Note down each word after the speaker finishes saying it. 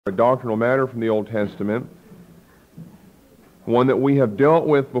A doctrinal matter from the Old Testament, one that we have dealt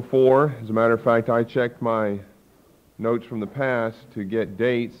with before. As a matter of fact, I checked my notes from the past to get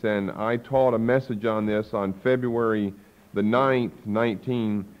dates, and I taught a message on this on February the 9th,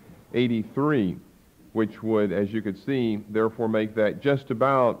 1983, which would, as you could see, therefore make that just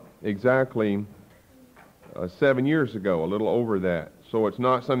about exactly 7 years ago, a little over that. So it's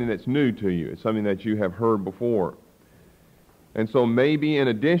not something that's new to you. It's something that you have heard before. And so maybe in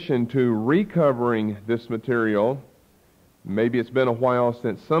addition to recovering this material, maybe it's been a while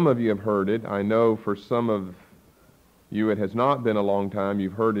since some of you have heard it. I know for some of you it has not been a long time.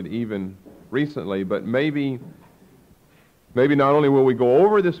 You've heard it even recently. But maybe not only will we go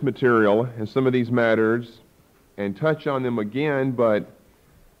over this material and some of these matters and touch on them again, but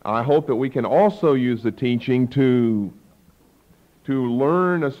I hope that we can also use the teaching to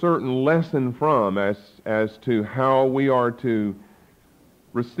learn a certain lesson from as to how we are to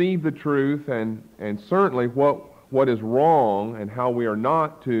receive the truth and certainly what is wrong and how we are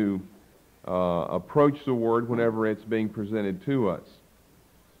not to approach the Word whenever it's being presented to us.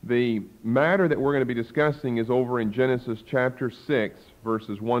 The matter that we're going to be discussing is over in Genesis chapter 6,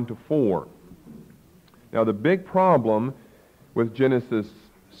 verses 1 to 4. Now the big problem with Genesis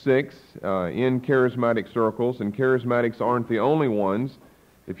 6 in charismatic circles, and charismatics aren't the only ones,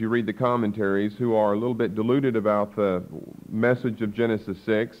 if you read the commentaries, who are a little bit deluded about the message of Genesis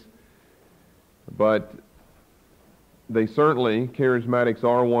 6, but they certainly, charismatics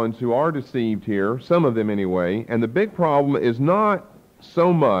are ones who are deceived here, some of them anyway, and the big problem is not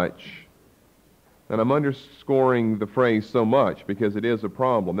so much, and I'm underscoring the phrase so much because it is a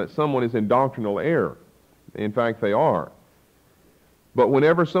problem, that someone is in doctrinal error. In fact, they are. But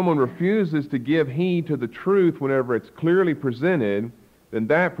whenever someone refuses to give heed to the truth whenever it's clearly presented, then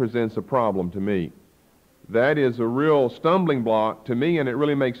that presents a problem to me. That is a real stumbling block to me, and it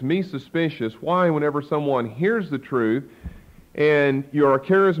really makes me suspicious. Why, whenever someone hears the truth, and you're a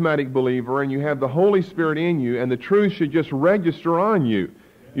charismatic believer, and you have the Holy Spirit in you, and the truth should just register on you.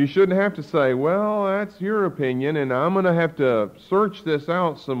 You shouldn't have to say, well, that's your opinion, and I'm going to have to search this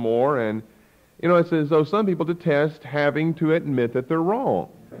out some more, and it's as though some people detest having to admit that they're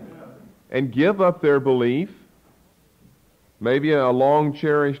wrong and give up their belief, maybe a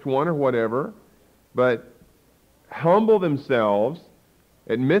long-cherished one or whatever, but humble themselves,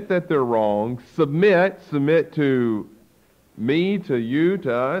 admit that they're wrong, submit to me, to you,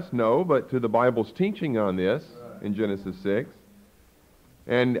 to us, no, but to the Bible's teaching on this in Genesis 6.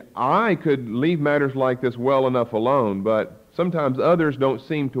 And I could leave matters like this well enough alone, but sometimes others don't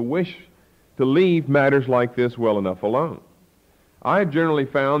seem to wish to leave matters like this well enough alone. I have generally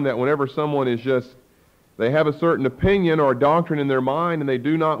found that whenever someone they have a certain opinion or doctrine in their mind and they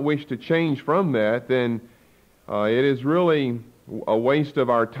do not wish to change from that, then it is really a waste of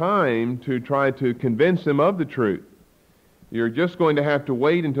our time to try to convince them of the truth. You're just going to have to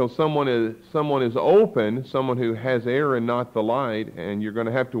wait until someone is open, someone who has error and not the light, and you're going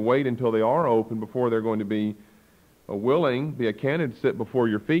to have to wait until they are open before they're going to be be a candidate to sit before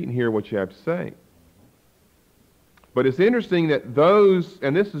your feet and hear what you have to say. But it's interesting that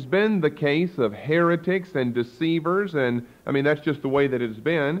and this has been the case of heretics and deceivers, and that's just the way that it's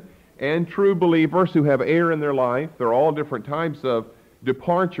been, and true believers who have error in their life. They're all different types of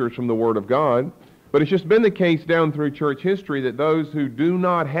departures from the Word of God. But it's just been the case down through church history that those who do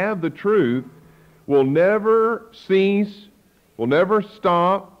not have the truth will never cease, will never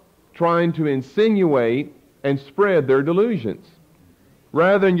stop trying to insinuate and spread their delusions.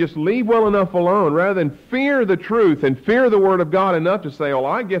 Rather than just leave well enough alone, rather than fear the truth and fear the Word of God enough to say,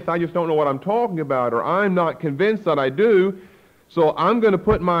 I guess I just don't know what I'm talking about, or I'm not convinced that I do, so I'm going to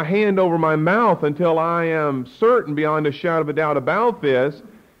put my hand over my mouth until I am certain beyond a shadow of a doubt about this.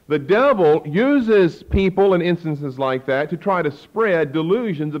 The devil uses people in instances like that to try to spread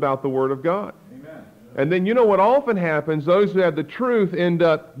delusions about the Word of God. Amen. And then what often happens, those who have the truth end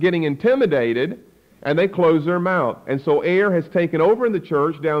up getting intimidated, and they close their mouth. And so error has taken over in the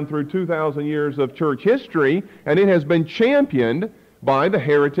church down through 2,000 years of church history, and it has been championed by the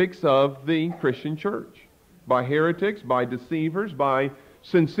heretics of the Christian church. By heretics, by deceivers, by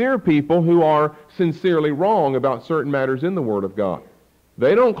sincere people who are sincerely wrong about certain matters in the Word of God.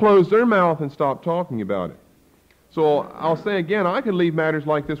 They don't close their mouth and stop talking about it. So I'll say again, I could leave matters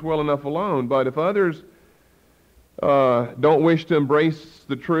like this well enough alone, but if others don't wish to embrace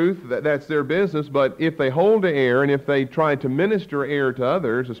the truth, that's their business. But if they hold to error, and if they try to minister error to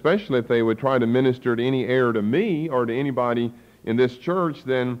others, especially if they would try to minister to any error to me or to anybody in this church,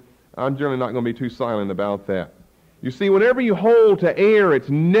 then I'm generally not going to be too silent about that. You see, whenever you hold to error, it's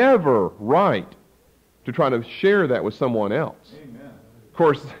never right to try to share that with someone else. Amen.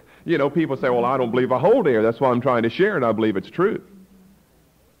 course, people say, well, I don't believe I hold error. That's why I'm trying to share it. I believe it's truth.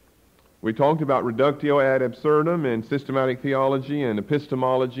 We talked about reductio ad absurdum and systematic theology and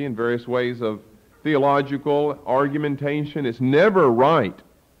epistemology and various ways of theological argumentation. It's never right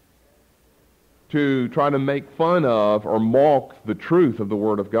to try to make fun of or mock the truth of the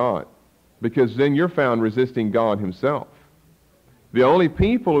Word of God, because then you're found resisting God Himself. The only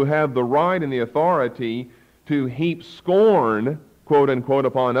people who have the right and the authority to heap scorn, quote unquote,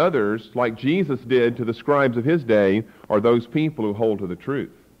 upon others, like Jesus did to the scribes of His day, are those people who hold to the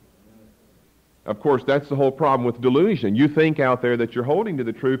truth. Of course, that's the whole problem with delusion. You think out there that you're holding to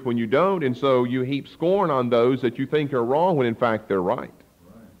the truth when you don't, and so you heap scorn on those that you think are wrong when in fact they're right.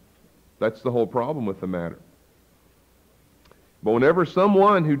 That's the whole problem with the matter. But whenever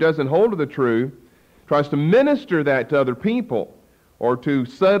someone who doesn't hold to the truth tries to minister that to other people, or to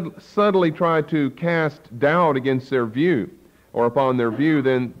subtly try to cast doubt against their view or upon their view,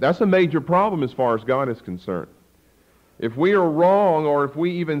 then that's a major problem as far as God is concerned. If we are wrong, or if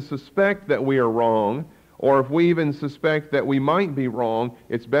we even suspect that we are wrong, or if we even suspect that we might be wrong,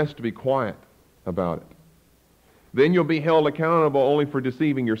 it's best to be quiet about it. Then you'll be held accountable only for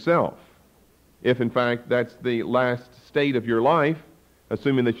deceiving yourself. If in fact that's the last state of your life,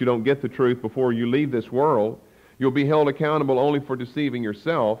 assuming that you don't get the truth before you leave this world, you'll be held accountable only for deceiving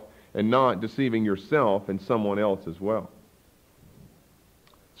yourself and not deceiving yourself and someone else as well.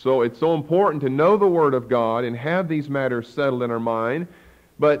 So it's so important to know the Word of God and have these matters settled in our mind.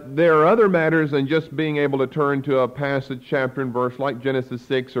 But there are other matters than just being able to turn to a passage, chapter and verse like Genesis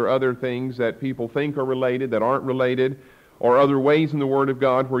 6 or other things that people think are related that aren't related, or other ways in the Word of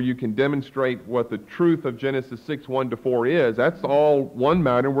God where you can demonstrate what the truth of Genesis 6, 1-4 is. That's all one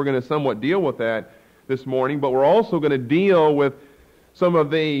matter. We're going to somewhat deal with that this morning, but we're also going to deal with some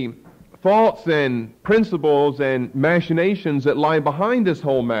of the thoughts and principles and machinations that lie behind this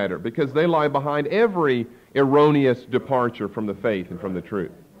whole matter, because they lie behind every erroneous departure from the faith and from the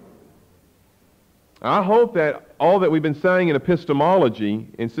truth. I hope that all that we've been saying in epistemology,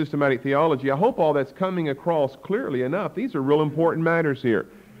 in systematic theology, I hope all that's coming across clearly enough. These are real important matters here.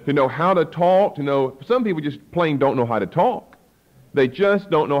 To know how to talk, to know, some people just plain don't know how to talk. They just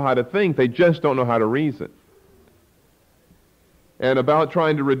don't know how to think. They just don't know how to reason. And about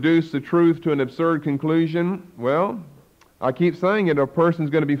trying to reduce the truth to an absurd conclusion, well, I keep saying it, a person's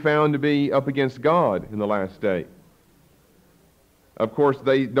going to be found to be up against God in the last day. Of course,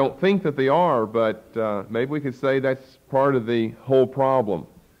 they don't think that they are, but maybe we could say that's part of the whole problem.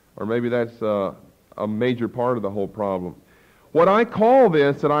 Or maybe that's a major part of the whole problem. What I call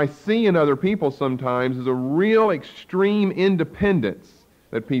this, that I see in other people sometimes, is a real extreme independence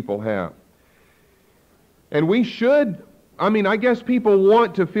that people have. And we should, I guess people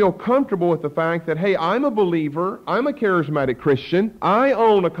want to feel comfortable with the fact that, hey, I'm a believer, I'm a charismatic Christian, I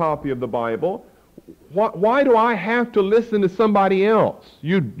own a copy of the Bible. Why do I have to listen to somebody else?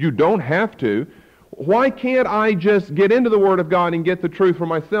 You don't have to. Why can't I just get into the Word of God and get the truth for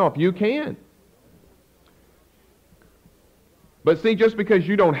myself? You can. But see, just because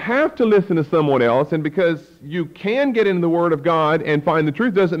you don't have to listen to someone else and because you can get into the Word of God and find the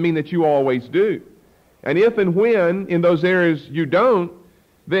truth doesn't mean that you always do. And if and when in those areas you don't,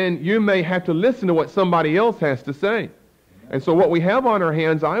 then you may have to listen to what somebody else has to say. And so what we have on our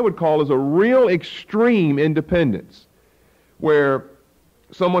hands, I would call, is a real extreme independence, where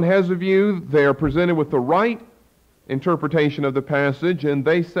someone has a view, they are presented with the right interpretation of the passage, and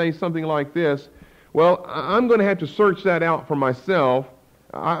they say something like this: well, I'm going to have to search that out for myself.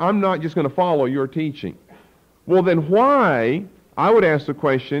 I'm not just going to follow your teaching. Well, then why, I would ask the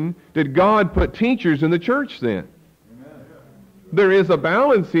question, did God put teachers in the church then? There is a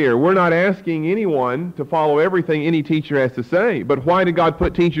balance here. We're not asking anyone to follow everything any teacher has to say. But why did God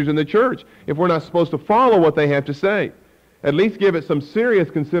put teachers in the church if we're not supposed to follow what they have to say? At least give it some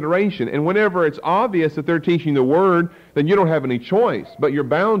serious consideration. And whenever it's obvious that they're teaching the Word, then you don't have any choice, but you're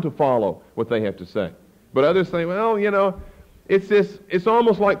bound to follow what they have to say. But others say, well, it's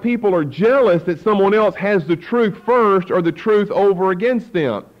almost like people are jealous that someone else has the truth first or the truth over against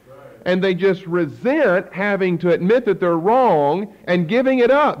them. And they just resent having to admit that they're wrong and giving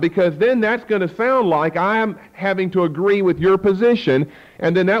it up, because then that's going to sound like I'm having to agree with your position,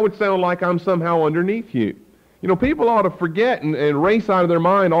 and then that would sound like I'm somehow underneath you. People ought to forget and erase out of their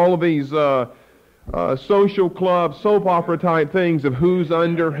mind all of these social club, soap opera type things of who's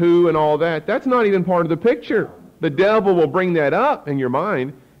under who and all that. That's not even part of the picture. The devil will bring that up in your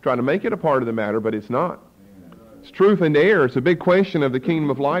mind, try to make it a part of the matter, but it's not. It's truth and error. It's a big question of the kingdom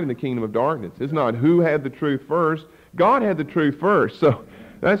of light and the kingdom of darkness. It's not who had the truth first. God had the truth first. So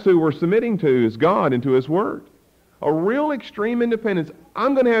that's who we're submitting to, is God and to His Word. a real extreme independence.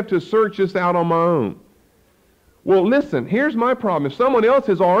 I'm going to have to search this out on my own. Well, listen, here's my problem. If someone else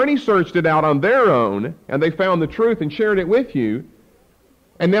has already searched it out on their own, and they found the truth and shared it with you,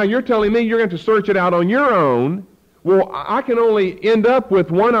 and now you're telling me you're going to have to search it out on your own, well, I can only end up with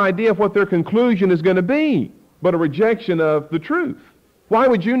one idea of what their conclusion is going to be, but a rejection of the truth. Why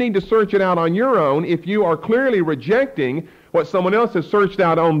would you need to search it out on your own if you are clearly rejecting what someone else has searched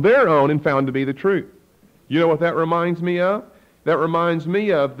out on their own and found to be the truth? You know what that reminds me of? That reminds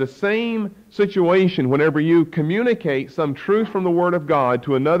me of the same situation whenever you communicate some truth from the Word of God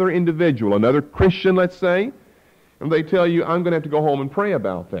to another individual, another Christian, let's say, and they tell you, I'm going to have to go home and pray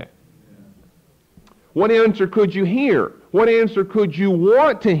about that. What answer could you hear? What answer could you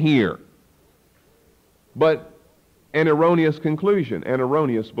want to hear? But an erroneous conclusion, an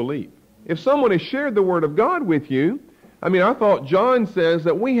erroneous belief. If someone has shared the Word of God with you, I thought John says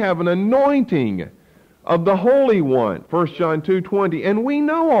that we have an anointing of the Holy One, 1 John 2:20, and we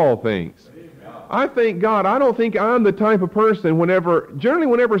know all things. I thank God. I don't think I'm the type of person generally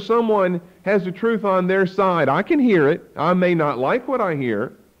whenever someone has the truth on their side, I can hear it. I may not like what I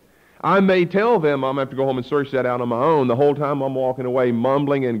hear. I may tell them I'm going to have to go home and search that out on my own. The whole time I'm walking away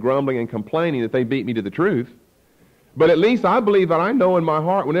mumbling and grumbling and complaining that they beat me to the truth. But at least I believe that I know in my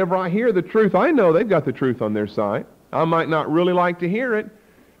heart, whenever I hear the truth, I know they've got the truth on their side. I might not really like to hear it,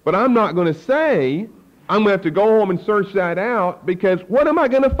 but I'm not going to say I'm going to have to go home and search that out, because what am I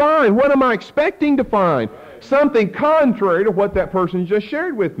going to find? What am I expecting to find? Something contrary to what that person just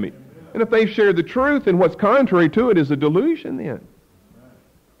shared with me. And if they've shared the truth, and what's contrary to it is a delusion then.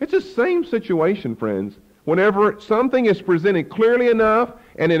 It's the same situation, friends. Whenever something is presented clearly enough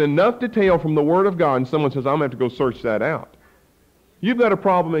and in enough detail from the Word of God, and someone says, I'm going to have to go search that out, you've got a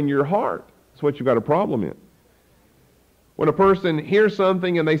problem in your heart. That's what you've got a problem in. When a person hears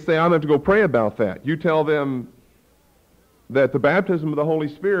something and they say, I'm going to have to go pray about that, you tell them that the baptism of the Holy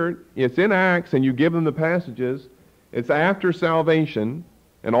Spirit, it's in Acts, and you give them the passages, it's after salvation,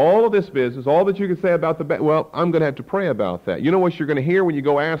 and all of this business, all that you can say about I'm going to have to pray about that. You know what you're going to hear when you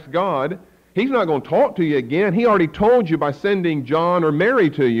go ask God? He's not going to talk to you again. He already told you by sending John or Mary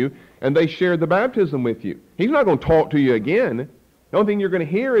to you, and they shared the baptism with you. He's not going to talk to you again. The only thing you're going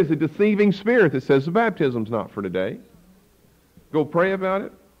to hear is a deceiving spirit that says the baptism's not for today. Go pray about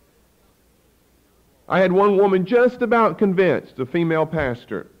it. I had one woman just about convinced, a female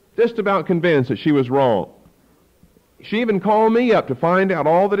pastor, just about convinced that she was wrong. She even called me up to find out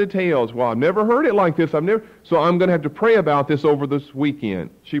all the details. Well, I've never heard it like this. So I'm going to have to pray about this over this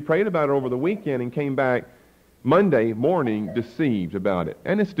weekend. She prayed about it over the weekend and came back Monday morning deceived about it.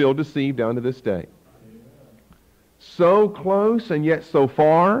 And is still deceived down to this day. So close and yet so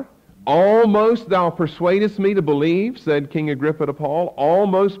far. Almost thou persuadest me to believe, said King Agrippa to Paul.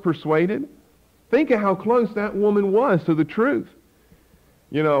 Almost persuaded. Think of how close that woman was to the truth.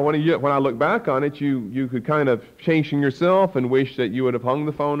 You know, when I look back on it, you could kind of chasten yourself and wish that you would have hung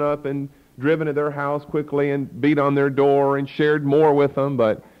the phone up and driven to their house quickly and beat on their door and shared more with them,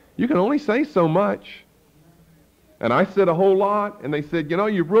 but you can only say so much. And I said a whole lot, and they said,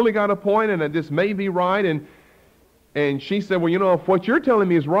 you've really got a point, and this may be right, and she said, well, if what you're telling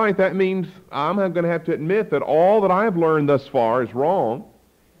me is right, that means I'm going to have to admit that all that I've learned thus far is wrong.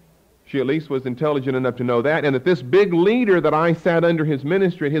 She at least was intelligent enough to know that, and that this big leader that I sat under his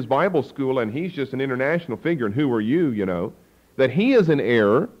ministry at his Bible school, and he's just an international figure, and who are you, that he is in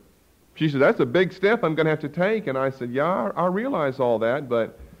error. She said, that's a big step I'm going to have to take. And I said, yeah, I realize all that,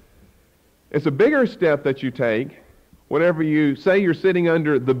 but it's a bigger step that you take whenever you say you're sitting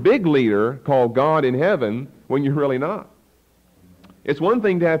under the big leader called God in heaven when you're really not. It's one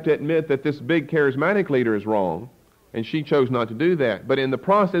thing to have to admit that this big charismatic leader is wrong, and she chose not to do that. But in the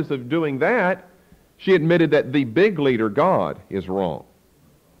process of doing that, she admitted that the big leader, God, is wrong.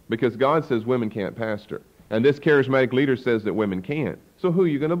 Because God says women can't pastor. And this charismatic leader says that women can. So who are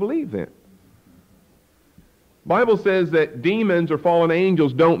you going to believe then? Bible says that demons or fallen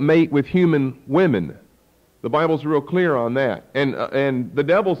angels don't mate with human women. The Bible's real clear on that. And the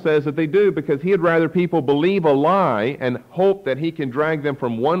devil says that they do because he'd rather people believe a lie and hope that he can drag them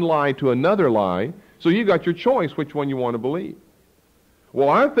from one lie to another lie. So you got your choice which one you want to believe. Well,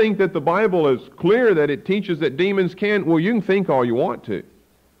 I think that the Bible is clear that it teaches that demons can. Well, you can think all you want to.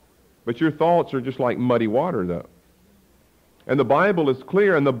 But your thoughts are just like muddy water, though. And the Bible is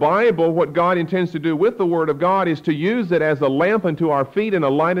clear. And the Bible, what God intends to do with the Word of God is to use it as a lamp unto our feet and a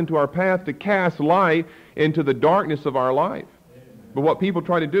light unto our path to cast light into the darkness of our life. But what people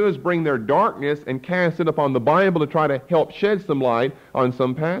try to do is bring their darkness and cast it upon the Bible to try to help shed some light on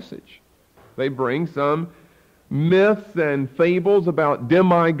some passage. They bring some myths and fables about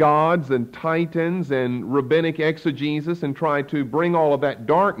demigods and titans and rabbinic exegesis and try to bring all of that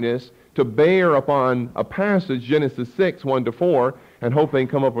darkness to bear upon a passage, Genesis 6, 1-4, and hope they can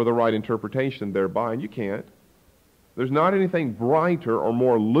come up with the right interpretation thereby. And you can't. There's not anything brighter or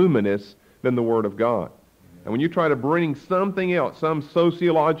more luminous than the Word of God. And when you try to bring something else, some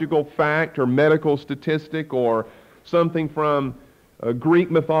sociological fact or medical statistic or something from Greek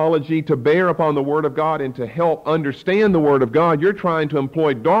mythology to bear upon the Word of God and to help understand the Word of God, you're trying to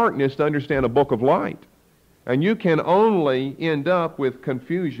employ darkness to understand a book of light. And you can only end up with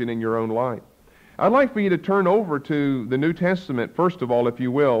confusion in your own life. I'd like for you to turn over to the New Testament, first of all, if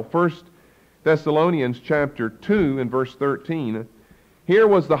you will. 1 Thessalonians chapter 2 and verse 13. Here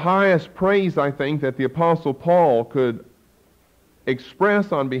was the highest praise, I think, that the Apostle Paul could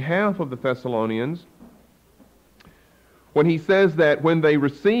express on behalf of the Thessalonians when he says that when they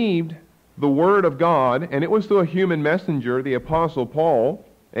received the Word of God, and it was through a human messenger, the Apostle Paul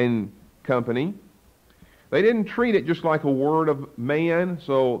and company, they didn't treat it just like a word of man,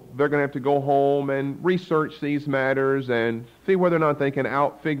 so they're going to have to go home and research these matters and see whether or not they can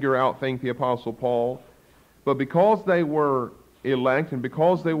outthink the Apostle Paul. But because they were elect and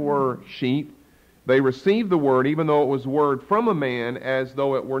because they were sheep, they received the Word, even though it was word from a man, as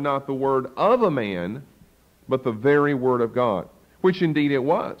though it were not the word of a man, but the very Word of God, which indeed it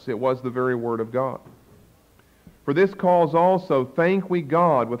was. It was the very Word of God. For this cause also thank we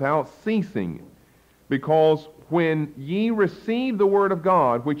God without ceasing, because when ye received the Word of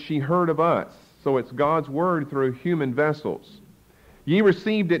God, which ye heard of us, so it's God's Word through human vessels, ye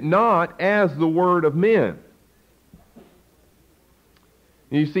received it not as the word of men.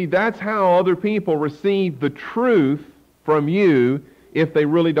 And you see, that's how other people receive the truth from you if they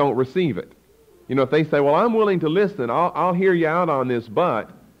really don't receive it. You know, if they say, well, I'm willing to listen, I'll hear you out on this, but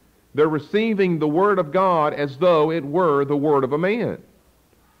they're receiving the Word of God as though it were the word of a man.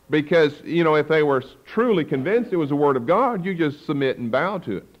 Because, you know, if they were truly convinced it was the Word of God, you just submit and bow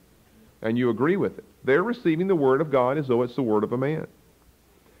to it, and you agree with it. They're receiving the Word of God as though it's the word of a man.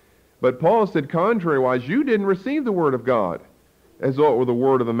 But Paul said, contrariwise, you didn't receive the Word of God as though it were the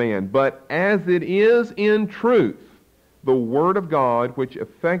word of a man, but as it is in truth, the Word of God, which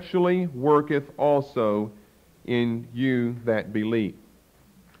effectually worketh also in you that believe.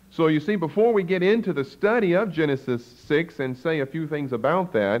 So you see, before we get into the study of Genesis 6 and say a few things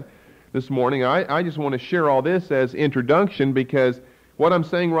about that this morning, I just want to share all this as introduction, because what I'm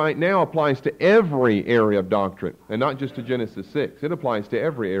saying right now applies to every area of doctrine, and not just to Genesis 6. It applies to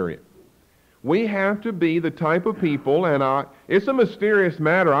every area. We have to be the type of people, and it's a mysterious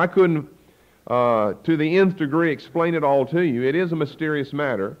matter. I couldn't to the nth degree explain it all to you. It is a mysterious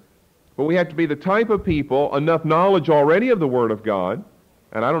matter. But we have to be the type of people, enough knowledge already of the Word of God,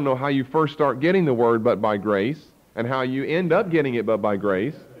 and I don't know how you first start getting the Word but by grace, and how you end up getting it but by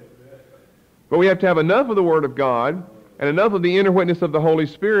grace. But we have to have enough of the Word of God, and enough of the inner witness of the Holy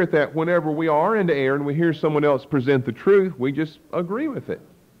Spirit that whenever we are into error and we hear someone else present the truth, we just agree with it.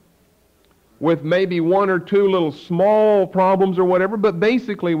 With maybe one or two little small problems or whatever, but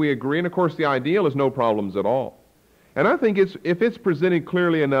basically we agree. And of course the ideal is no problems at all. And I think if it's presented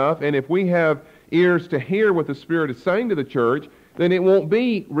clearly enough, and if we have ears to hear what the Spirit is saying to the church, then it won't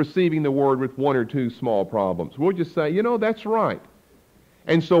be receiving the Word with one or two small problems. We'll just say, you know, that's right.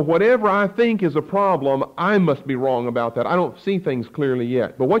 And so whatever I think is a problem, I must be wrong about that. I don't see things clearly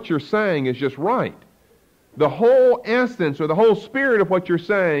yet. But what you're saying is just right. The whole essence or the whole spirit of what you're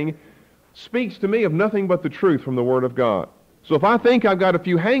saying speaks to me of nothing but the truth from the Word of God. So if I think I've got a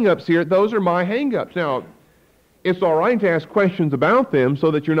few hang-ups here, those are my hang-ups. Now, it's all right to ask questions about them so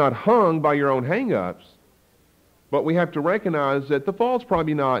that you're not hung by your own hang-ups. But we have to recognize that the fault's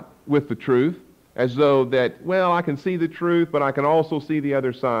probably not with the truth, as though that, well, I can see the truth, but I can also see the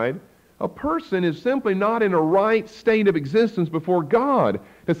other side. A person is simply not in a right state of existence before God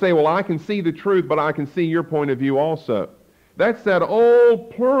to say, well, I can see the truth, but I can see your point of view also. That's that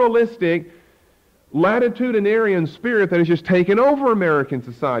old pluralistic latitudinarian spirit that has just taken over American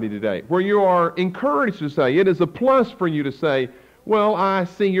society today, where you are encouraged to say, it is a plus for you to say, well, I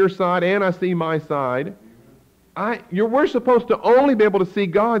see your side and I see my side. We're supposed to only be able to see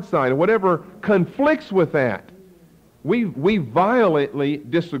God's side, and whatever conflicts with that, we violently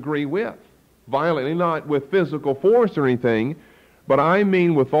disagree with. Violently, not with physical force or anything, but I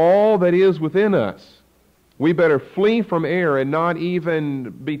mean with all that is within us. We better flee from error and not even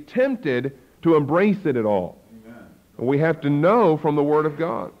be tempted to embrace it at all. Amen. We have to know from the Word of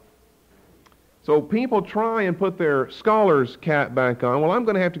God. So people try and put their scholar's cap back on. Well, I'm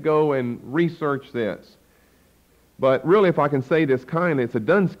going to have to go and research this. But really, if I can say this kindly, it's a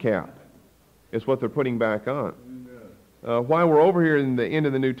dunce cap. It's what they're putting back on. While we're over here in the end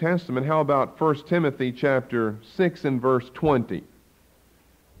of the New Testament, how about 1 Timothy chapter 6 and verse 20?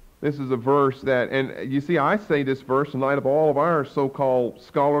 This is a verse that, and you see, I say this verse in light of all of our so-called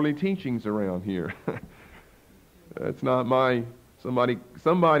scholarly teachings around here. That's not my,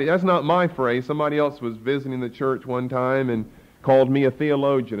 that's not my phrase. Somebody else was visiting the church one time and called me a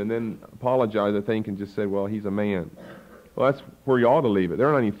theologian and then apologized, I think, and just said, well, he's a man. Well, that's where you ought to leave it. There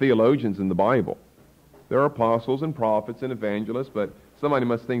aren't any theologians in the Bible. There are apostles and prophets and evangelists, but somebody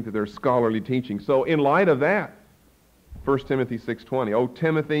must think that there's scholarly teaching. So in light of that, 1 Timothy 6:20, O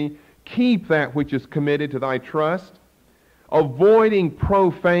Timothy, keep that which is committed to thy trust, avoiding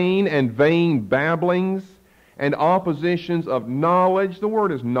profane and vain babblings and oppositions of knowledge. The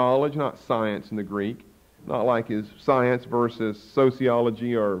word is knowledge, not science in the Greek. Not like his science versus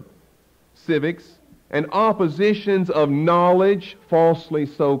sociology or civics. And oppositions of knowledge, falsely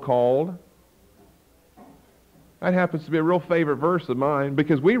so called. That happens to be a real favorite verse of mine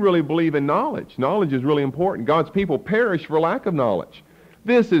because we really believe in knowledge. Knowledge is really important. God's people perish for lack of knowledge.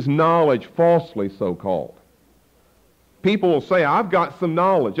 This is knowledge falsely so called. People will say, I've got some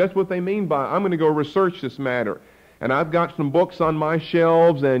knowledge. That's what they mean by, I'm going to go research this matter. And I've got some books on my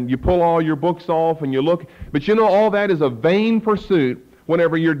shelves, and you pull all your books off and you look. But you know, all that is a vain pursuit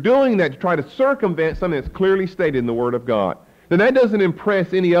whenever you're doing that to try to circumvent something that's clearly stated in the Word of God. Then that doesn't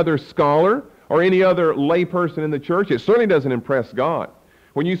impress any other scholar or any other layperson in the church. It certainly doesn't impress God.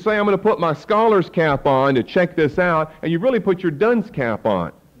 When you say, I'm going to put my scholar's cap on to check this out, and you really put your dunce cap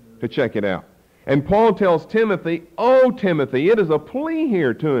on to check it out. And Paul tells Timothy, oh, Timothy, it is a plea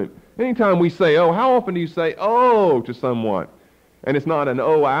here to him. Anytime we say, oh, how often do you say, oh, to someone? And it's not an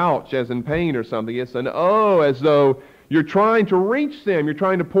oh, ouch, as in pain or something. It's an oh, as though you're trying to reach them. You're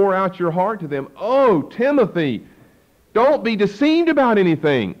trying to pour out your heart to them. Oh, Timothy, don't be deceived about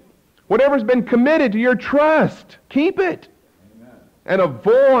anything. Whatever's been committed to your trust, keep it. Amen. And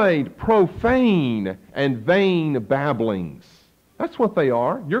avoid profane and vain babblings. That's what they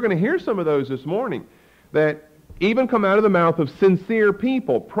are. You're going to hear some of those this morning that even come out of the mouth of sincere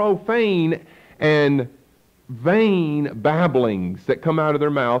people, profane and vain babblings that come out of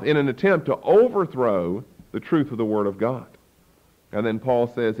their mouth in an attempt to overthrow the truth of the Word of God. And then Paul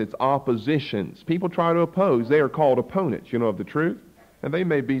says it's oppositions. People try to oppose. They are called opponents, of the truth. And they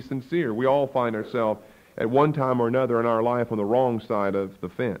may be sincere. We all find ourselves at one time or another in our life on the wrong side of the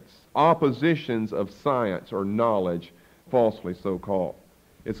fence. Oppositions of science or knowledge, falsely so called.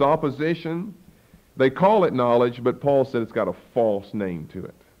 It's opposition. They call it knowledge, but Paul said it's got a false name to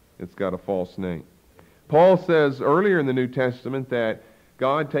it. It's got a false name. Paul says earlier in the New Testament that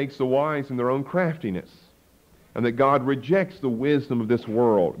God takes the wise in their own craftiness, and that God rejects the wisdom of this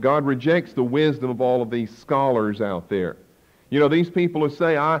world. God rejects the wisdom of all of these scholars out there. These people who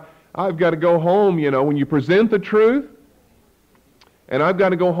say, I've got to go home, when you present the truth, and I've got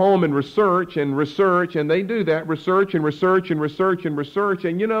to go home and research, and they do that, research, and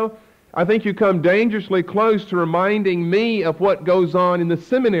I think you come dangerously close to reminding me of what goes on in the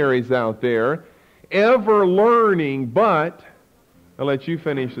seminaries out there, ever learning, but, I'll let you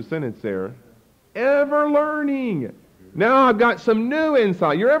finish the sentence there, ever learning. Now I've got some new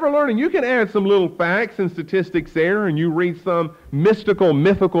insight. You're ever learning. You can add some little facts and statistics there, and you read some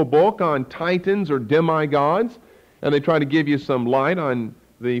mythical book on titans or demigods, and they try to give you some light on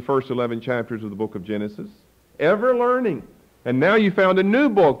the first 11 chapters of the book of Genesis. Ever learning. And now you found a new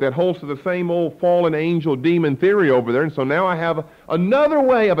book that holds to the same old fallen angel demon theory over there, and so now I have another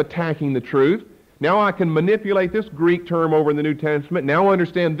way of attacking the truth. Now I can manipulate this Greek term over in the New Testament. Now I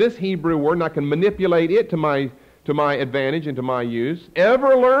understand this Hebrew word, and I can manipulate it to my advantage and to my use.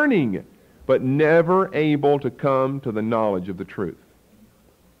 Ever learning, but never able to come to the knowledge of the truth.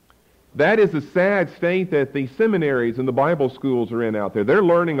 That is the sad state that the seminaries and the Bible schools are in out there. They're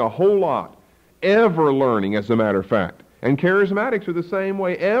learning a whole lot. Ever learning, as a matter of fact. And charismatics are the same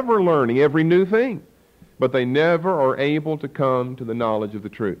way, ever learning every new thing. But they never are able to come to the knowledge of the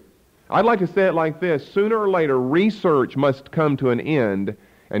truth. I'd like to say it like this. Sooner or later, research must come to an end,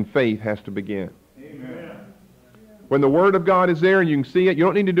 and faith has to begin. Amen. When the Word of God is there and you can see it, you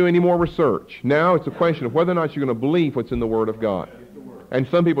don't need to do any more research. Now it's a question of whether or not you're going to believe what's in the Word of God. And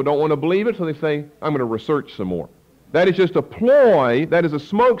some people don't want to believe it, so they say, I'm going to research some more. That is just a ploy, that is a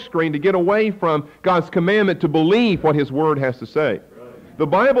smokescreen to get away from God's commandment to believe what His Word has to say. The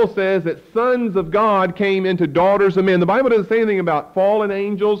Bible says that sons of God came into daughters of men. The Bible doesn't say anything about fallen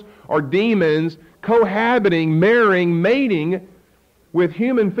angels or demons cohabiting, marrying, mating with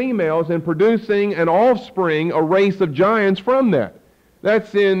human females and producing an offspring, a race of giants from that.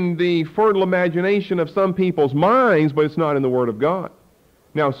 That's in the fertile imagination of some people's minds, but it's not in the Word of God.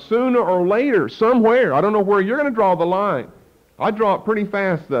 Now, sooner or later, somewhere, I don't know where you're going to draw the line. I draw it pretty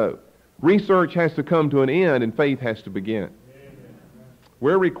fast, though. Research has to come to an end, and faith has to begin.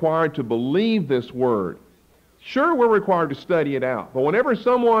 We're required to believe this word. Sure, we're required to study it out. But whenever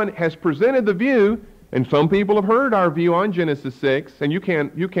someone has presented the view, and some people have heard our view on Genesis 6, and you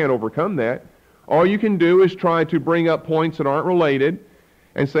can't overcome that, all you can do is try to bring up points that aren't related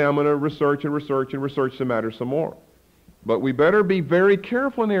and say, I'm going to research the matter some more. But we better be very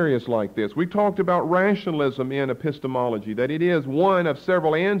careful in areas like this. We talked about rationalism in epistemology, that it is one of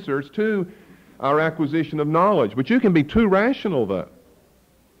several answers to our acquisition of knowledge. But you can be too rational, though.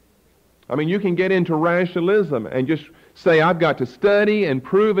 I mean, you can get into rationalism and just say, I've got to study and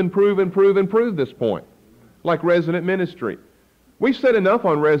prove this point. Like resident ministry. We've said enough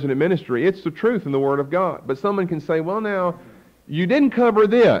on resident ministry. It's the truth in the Word of God. But someone can say, well, now, you didn't cover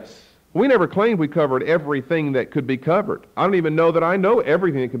this. We never claimed we covered everything that could be covered. I don't even know that I know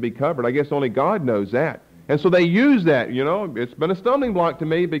everything that could be covered. I guess only God knows that. And so they use that, you know. It's been a stumbling block to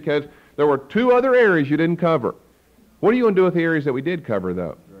me because there were 2 other areas you didn't cover. What are you going to do with the areas that we did cover,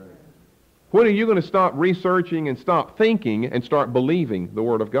 though? When are you going to stop researching and stop thinking and start believing the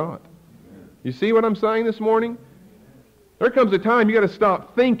Word of God? You see what I'm saying this morning? There comes a time you got to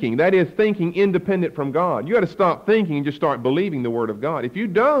stop thinking. That is, thinking independent from God. You got to stop thinking and just start believing the Word of God. If you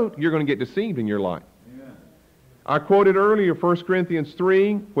don't, you're going to get deceived in your life. Amen. I quoted earlier 1 Corinthians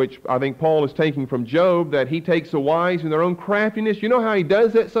 3, which I think Paul is taking from Job, that he takes the wise in their own craftiness. You know how he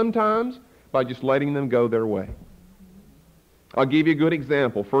does that sometimes? By just letting them go their way. I'll give you a good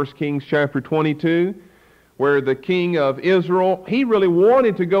example. 1 Kings chapter 22. Where the king of Israel, he really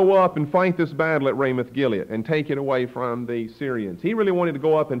wanted to go up and fight this battle at Ramoth-Gilead and take it away from the Syrians. He really wanted to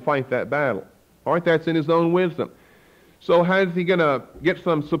go up and fight that battle. All right, that's in his own wisdom. So how's he going to get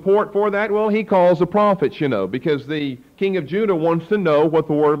some support for that? Well, he calls the prophets, you know, because the king of Judah wants to know what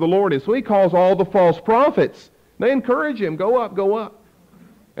the word of the Lord is. So he calls all the false prophets. They encourage him, go up,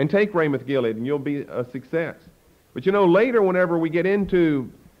 and take Ramoth-Gilead, and you'll be a success. But you know, later whenever we get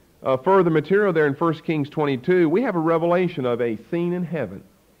into further material there in 1 Kings 22, we have a revelation of a scene in heaven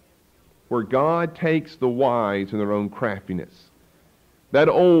where God takes the wise in their own craftiness. That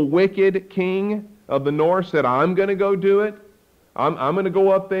old wicked king of the north said, I'm going to go do it. I'm going to go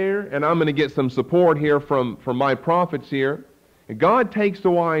up there, and I'm going to get some support here from my prophets here. And God takes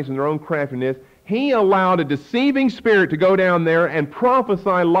the wise in their own craftiness. He allowed a deceiving spirit to go down there and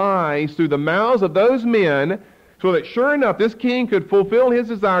prophesy lies through the mouths of those men, so that sure enough, this king could fulfill his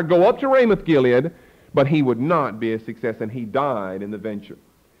desire, go up to Ramoth-Gilead, but he would not be a success, and he died in the venture.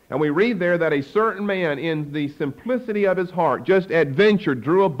 And we read there that a certain man, in the simplicity of his heart, just at venture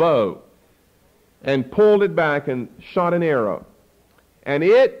drew a bow and pulled it back and shot an arrow. And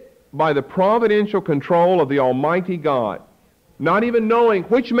it, by the providential control of the Almighty God, not even knowing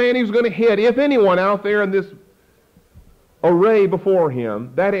which man he was going to hit, if anyone out there in this array before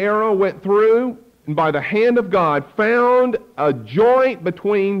him, that arrow went through, and by the hand of God found a joint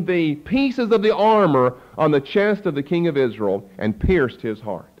between the pieces of the armor on the chest of the king of Israel and pierced his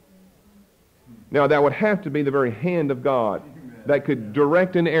heart. Now that would have to be the very hand of God that could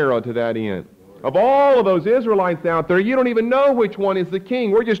direct an arrow to that end. Of all of those Israelites out there, you don't even know which one is the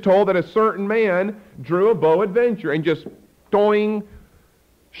king. We're just told that a certain man drew a bow at venture and just doing,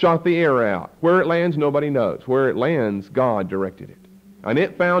 shot the arrow out. Where it lands, nobody knows. Where it lands, God directed it. And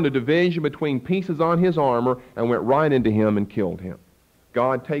it found a division between pieces on his armor and went right into him and killed him.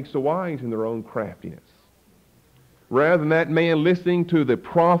 God takes the wise in their own craftiness. Rather than that man listening to the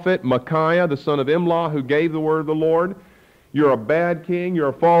prophet Micaiah, the son of Imlah, who gave the word of the Lord, you're a bad king, you're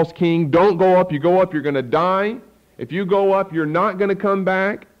a false king, don't go up, you go up, you're going to die. If you go up, you're not going to come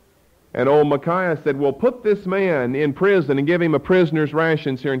back. And old Micaiah said, well, put this man in prison and give him a prisoner's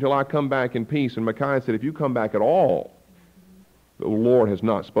rations here until I come back in peace. And Micaiah said, if you come back at all, the Lord has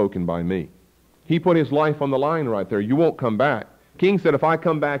not spoken by me. He put his life on the line right there. You won't come back. King said, if I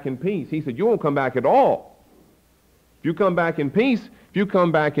come back in peace. He said, you won't come back at all. If you come back in peace, if you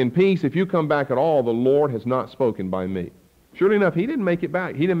come back at all, the Lord has not spoken by me. Surely enough, he didn't make it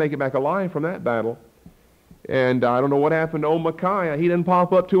back. He didn't make it back alive from that battle. And I don't know what happened to old Micaiah. He didn't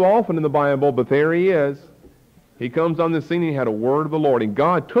pop up too often in the Bible, but there he is. He comes on the scene and he had a word of the Lord. And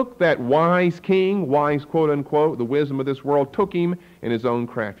God took that wise king, wise quote unquote, the wisdom of this world, took him in his own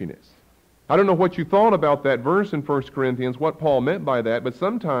craftiness. I don't know what you thought about that verse in 1 Corinthians, what Paul meant by that, but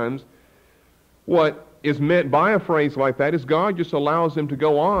sometimes what is meant by a phrase like that is God just allows them to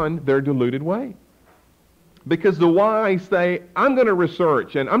go on their deluded way. Because the wise say, I'm going to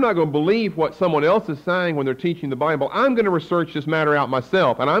research, and I'm not going to believe what someone else is saying when they're teaching the Bible. I'm going to research this matter out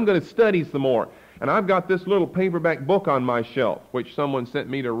myself, and I'm going to study some more. And I've got this little paperback book on my shelf, which someone sent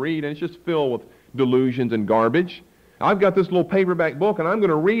me to read, and it's just filled with delusions and garbage. I've got this little paperback book, and I'm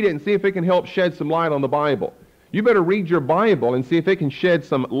going to read it and see if it can help shed some light on the Bible. You better read your Bible and see if it can shed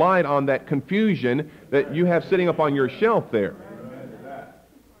some light on that confusion that you have sitting up on your shelf there.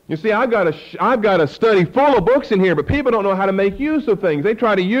 You see, I've got a study full of books in here, but people don't know how to make use of things. They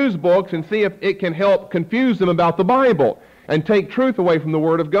try to use books and see if it can help confuse them about the Bible and take truth away from the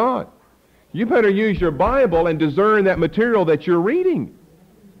Word of God. You better use your Bible and discern that material that you're reading.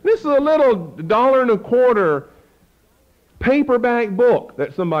 This is a little $1.25 paperback book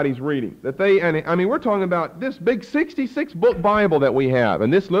that somebody's reading. We're talking about this big 66-book Bible that we have.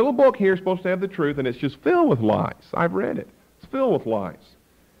 And this little book here is supposed to have the truth, and it's just filled with lies. I've read it. It's filled with lies.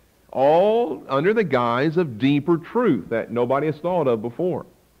 All under the guise of deeper truth that nobody has thought of before.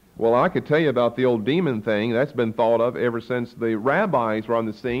 Well, I could tell you about the old demon thing. That's been thought of ever since the rabbis were on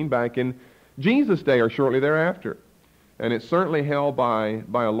the scene back in Jesus' day or shortly thereafter. And it's certainly held by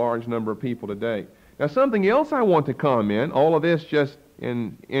a large number of people today. Now, something else I want to comment, all of this just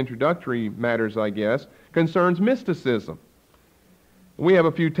in introductory matters, I guess, concerns mysticism. We have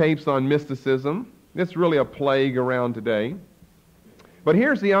a few tapes on mysticism. It's really a plague around today. But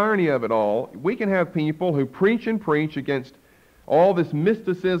here's the irony of it all. We can have people who preach and preach against all this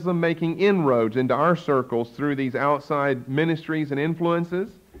mysticism making inroads into our circles through these outside ministries and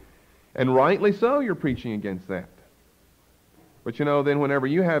influences. And rightly so, you're preaching against that. But you know, then whenever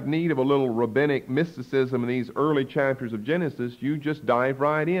you have need of a little rabbinic mysticism in these early chapters of Genesis, you just dive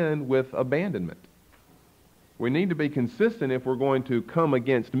right in with abandonment. We need to be consistent if we're going to come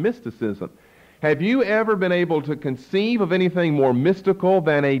against mysticism. Have you ever been able to conceive of anything more mystical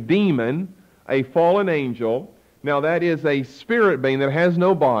than a demon, a fallen angel? Now that is a spirit being that has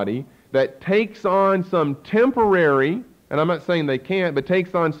no body, that takes on some temporary, and I'm not saying they can't, but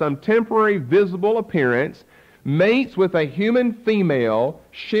takes on some temporary visible appearance, mates with a human female,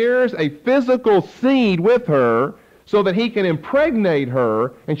 shares a physical seed with her so that he can impregnate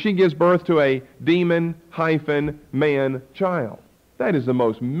her, and she gives birth to a demon-man child. That is the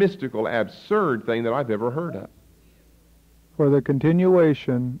most mystical, absurd thing that I've ever heard of. For the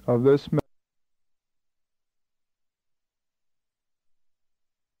continuation of this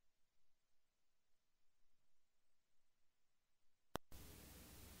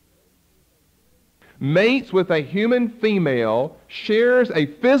mates with a human female, shares a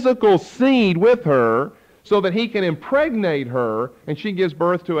physical seed with her so that he can impregnate her, and she gives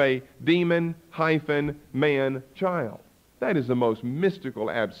birth to a demon-man child. That is the most mystical,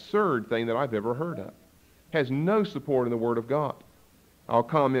 absurd thing that I've ever heard of. Has no support in the Word of God. I'll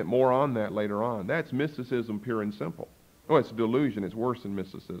comment more on that later on. That's mysticism pure and simple. Oh, it's delusion. It's worse than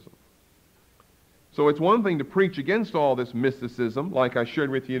mysticism. So it's one thing to preach against all this mysticism, like I shared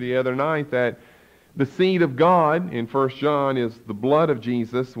with you the other night, that the seed of God in 1 John is the blood of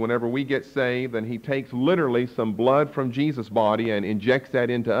Jesus. Whenever we get saved, then he takes literally some blood from Jesus' body and injects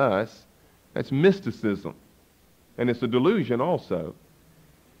that into us. That's mysticism. And it's a delusion also.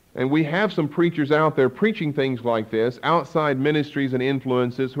 And we have some preachers out there preaching things like this, outside ministries and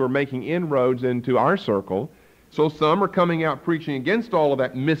influences who are making inroads into our circle. So some are coming out preaching against all of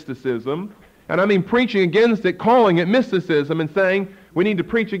that mysticism. And I mean preaching against it, calling it mysticism, and saying we need to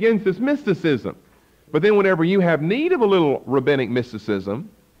preach against this mysticism. But then whenever you have need of a little rabbinic mysticism,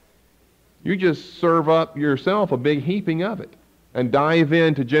 you just serve up yourself a big heaping of it and dive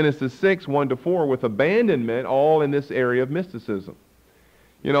into Genesis 6, 1-4 with abandonment, all in this area of mysticism.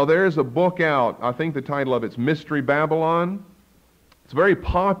 You know, there's a book out, I think the title of it's Mystery Babylon. It's a very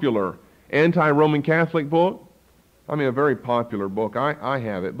popular anti-Roman Catholic book. I mean, a very popular book. I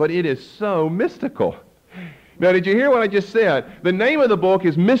have it. But it is so mystical. Now, did you hear what I just said? The name of the book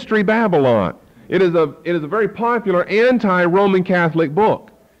is Mystery Babylon. It is a very popular anti-Roman Catholic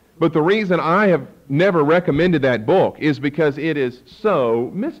book. But the reason I have never recommended that book is because it is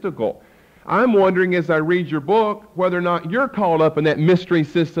so mystical. I'm wondering as I read your book whether or not you're caught up in that mystery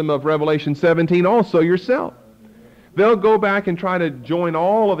system of Revelation 17 also yourself. They'll go back and try to join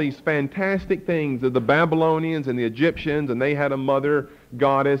all of these fantastic things of the Babylonians and the Egyptians, and they had a mother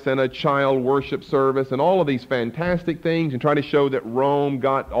goddess and a child worship service and all of these fantastic things, and try to show that Rome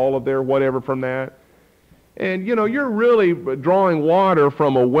got all of their whatever from that. And, you know, you're really drawing water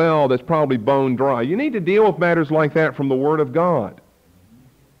from a well that's probably bone dry. You need to deal with matters like that from the Word of God,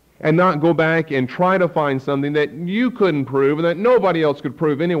 and not go back and try to find something that you couldn't prove and that nobody else could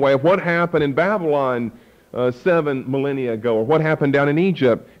prove anyway of what happened in Babylon 7 millennia ago, or what happened down in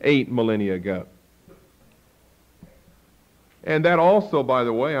Egypt 8 millennia ago. And that also, by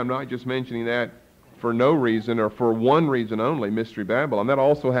the way, I'm not just mentioning that for no reason or for one reason only, Mystery Babylon. That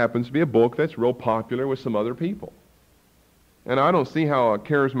also happens to be a book that's real popular with some other people. And I don't see how a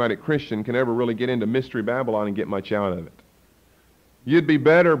charismatic Christian can ever really get into Mystery Babylon and get much out of it. You'd be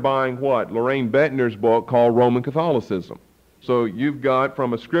better buying what? Lorraine Bettner's book called Roman Catholicism. So you've got,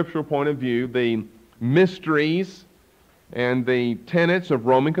 from a scriptural point of view, the mysteries and the tenets of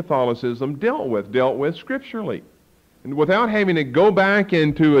Roman Catholicism dealt with scripturally. And without having to go back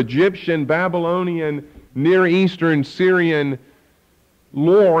into Egyptian, Babylonian, Near Eastern, Syrian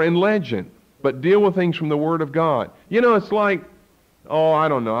lore and legend, but deal with things from the Word of God. You know, it's like, I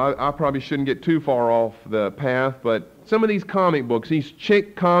don't know, I probably shouldn't get too far off the path, but some of these comic books, these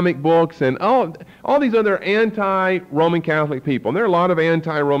chick comic books, and all these other anti-Roman Catholic people, and there are a lot of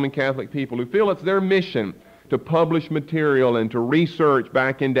anti-Roman Catholic people who feel it's their mission to publish material and to research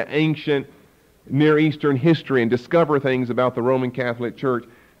back into ancient Near Eastern history and discover things about the Roman Catholic Church.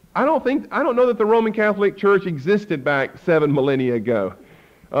 I don't know that the Roman Catholic Church existed back 7 millennia ago.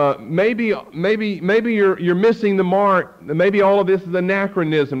 Maybe you're missing the mark. Maybe all of this is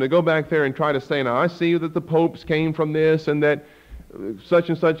anachronism to go back there and try to say, now I see that the popes came from this and that such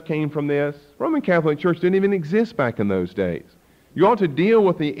and such came from this. Roman Catholic Church didn't even exist back in those days. You ought to deal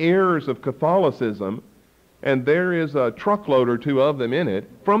with the errors of Catholicism, and there is a truckload or two of them in it,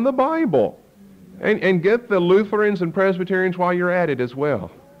 from the Bible. And get the Lutherans and Presbyterians while you're at it as well.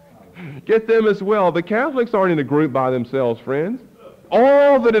 Get them as well. The Catholics aren't in a group by themselves, friends.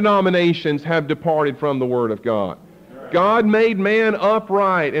 All the denominations have departed from the Word of God. God made man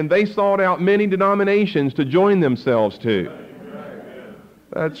upright, and they sought out many denominations to join themselves to.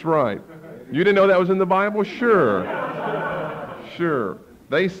 That's right. You didn't know that was in the Bible? Sure. Sure.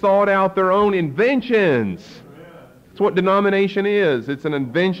 They sought out their own inventions. That's what denomination is. It's an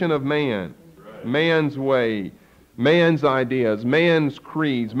invention of man. Man's way, man's ideas, man's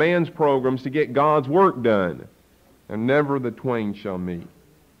creeds, man's programs to get God's work done. And never the twain shall meet.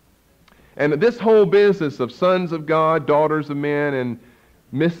 And this whole business of sons of God, daughters of men, and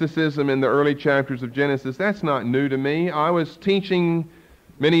mysticism in the early chapters of Genesis, that's not new to me. I was teaching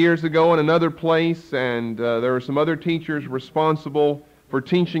many years ago in another place, and there were some other teachers responsible for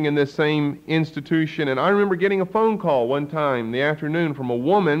teaching in this same institution. And I remember getting a phone call one time in the afternoon from a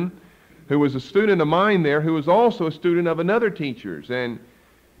woman who was a student of mine there, who was also a student of another teacher's. And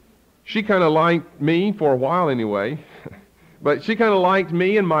she kind of liked me for a while anyway. But she kind of liked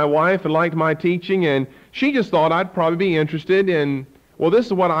me and my wife and liked my teaching, and she just thought I'd probably be interested in, well, this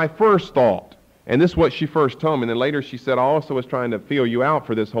is what I first thought. And this is what she first told me. And then later she said, I also was trying to feel you out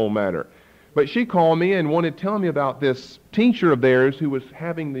for this whole matter. But she called me and wanted to tell me about this teacher of theirs who was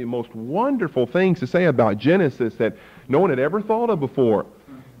having the most wonderful things to say about Genesis that no one had ever thought of before.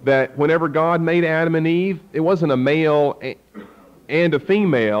 That whenever God made Adam and Eve, it wasn't a male and a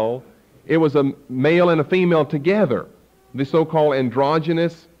female, it was a male and a female together. The so-called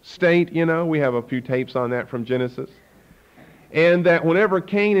androgynous state, you know, we have a few tapes on that from Genesis. And that whenever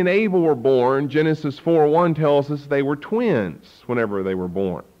Cain and Abel were born, Genesis 4:1 tells us they were twins whenever they were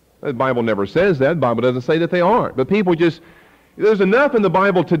born. The Bible never says that. The Bible doesn't say that they aren't. But people just, there's enough in the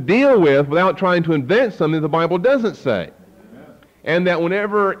Bible to deal with without trying to invent something the Bible doesn't say. And that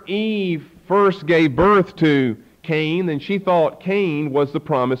whenever Eve first gave birth to Cain, then she thought Cain was the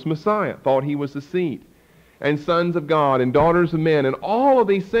promised Messiah, thought he was the seed. And sons of God and daughters of men and all of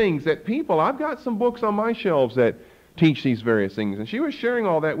these things that people, I've got some books on my shelves that teach these various things. And she was sharing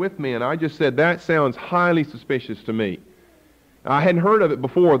all that with me, and I just said, that sounds highly suspicious to me. I hadn't heard of it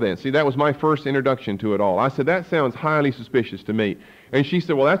before then. See, that was my first introduction to it all. I said, that sounds highly suspicious to me. And she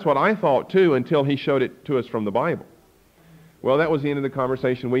said, well, that's what I thought too, until he showed it to us from the Bible. Well, that was the end of the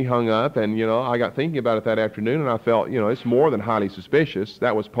conversation. We hung up, and, I got thinking about it that afternoon, and I felt, it's more than highly suspicious.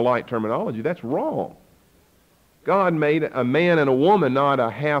 That was polite terminology. That's wrong. God made a man and a woman, not a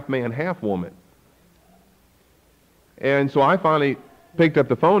half man, half woman. And so I finally picked up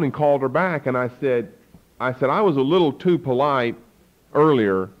the phone and called her back, and I said, I was a little too polite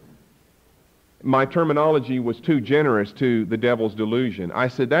earlier. My terminology was too generous to the devil's delusion. I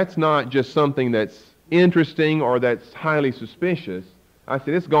said, that's not just something that's interesting or that's highly suspicious. I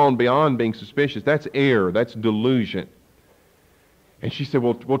said, it's gone beyond being suspicious. That's error. That's delusion. And she said,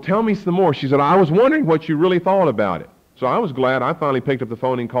 well, tell me some more. She said, I was wondering what you really thought about it. So I was glad I finally picked up the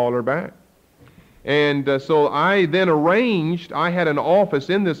phone and called her back. And so I then arranged, I had an office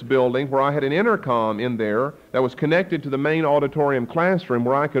in this building where I had an intercom in there that was connected to the main auditorium classroom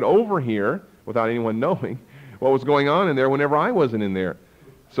where I could overhear, without anyone knowing, what was going on in there whenever I wasn't in there.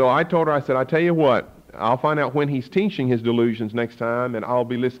 So I told her, I said, I tell you what, I'll find out when he's teaching his delusions next time, and I'll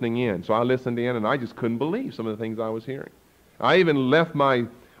be listening in. So I listened in, and I just couldn't believe some of the things I was hearing. I even left my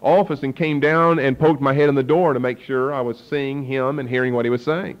office and came down and poked my head in the door to make sure I was seeing him and hearing what he was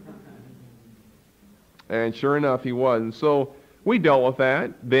saying. And sure enough, he was. And so we dealt with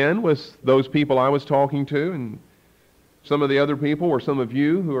that then with those people I was talking to, and some of the other people, or some of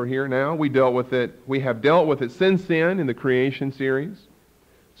you who are here now. We dealt with it. We have dealt with it since then in the creation series.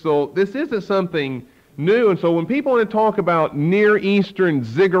 So this isn't something new. And so when people want to talk about Near Eastern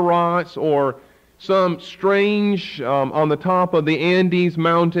ziggurats or some strange on the top of the Andes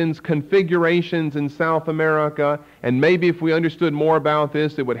Mountains configurations in South America, and maybe if we understood more about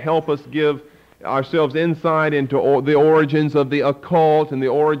this, it would help us give ourselves insight into the origins of the occult and the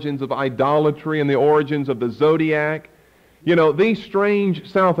origins of idolatry and the origins of the zodiac. You know, these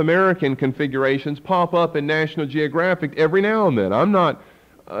strange South American configurations pop up in National Geographic every now and then. I'm not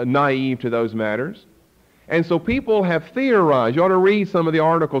naive to those matters. And so people have theorized. You ought to read some of the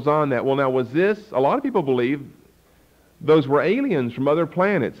articles on that. Well, now, was this, a lot of people believe those were aliens from other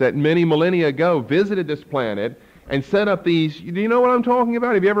planets that many millennia ago visited this planet and set up these, do you know what I'm talking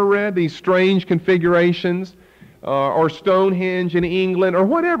about? Have you ever read these strange configurations? Or Stonehenge in England, or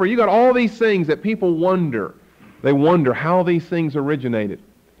whatever. You got all these things that people wonder. They wonder how these things originated.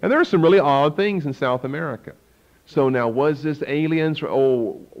 And there are some really odd things in South America. So now, was this aliens,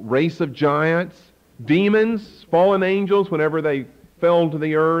 race of giants, demons, fallen angels, whenever they fell to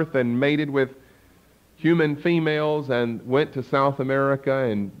the earth and mated with human females and went to South America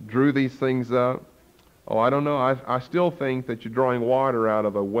and drew these things up? Oh, I don't know. I still think that you're drawing water out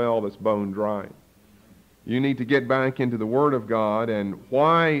of a well that's bone dry. You need to get back into the Word of God, and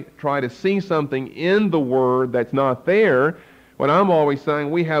why try to see something in the Word that's not there when I'm always saying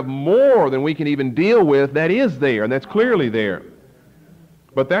we have more than we can even deal with that is there, and that's clearly there.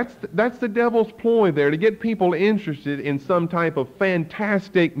 But that's the devil's ploy there, to get people interested in some type of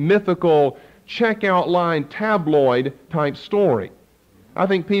fantastic, mythical, checkout line tabloid type story. I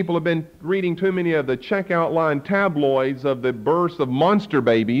think people have been reading too many of the checkout line tabloids of the births of monster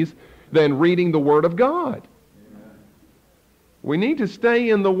babies than reading the Word of God. Amen. We need to stay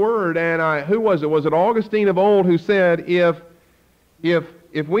in the Word. And who was it? Was it Augustine of old who said, if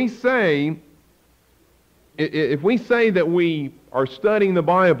we say that we are studying the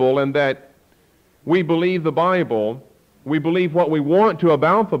Bible and that we believe the Bible, we believe what we want to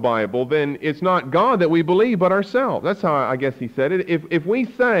about the Bible, then it's not God that we believe but ourselves. That's how I guess he said it. If we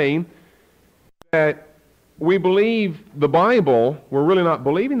say that we believe the Bible, we're really not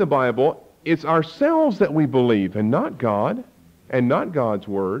believing the Bible. It's ourselves that we believe, and not God, and not God's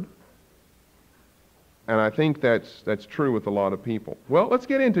Word. And I think that's true with a lot of people. Well, let's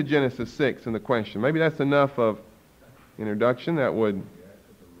get into Genesis 6 and the question. Maybe that's enough of introduction. That would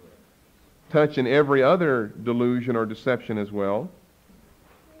touch in every other delusion or deception as well.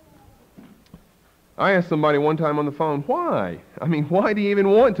 I asked somebody one time on the phone, why? I mean, why do you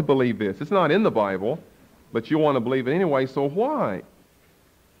even want to believe this? It's not in the Bible. But you want to believe it anyway, so why?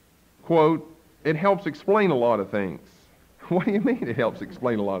 Quote, it helps explain a lot of things. What do you mean it helps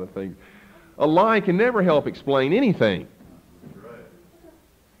explain a lot of things? A lie can never help explain anything.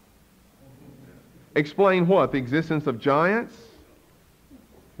 Explain what? The existence of giants?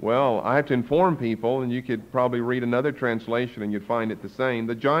 Well, I have to inform people, and you could probably read another translation and you'd find it the same.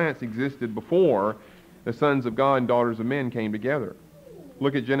 The giants existed before the sons of God and daughters of men came together.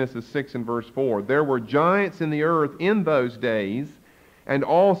 Look at Genesis 6 and verse 4. There were giants in the earth in those days, and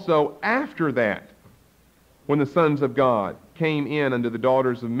also after that, when the sons of God came in unto the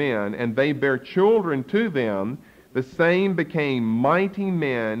daughters of men, and they bare children to them, the same became mighty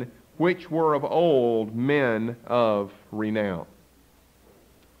men, which were of old men of renown.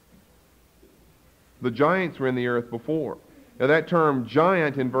 The giants were in the earth before. Now that term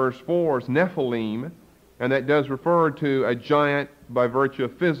giant in verse 4 is Nephilim, and that does refer to a giant by virtue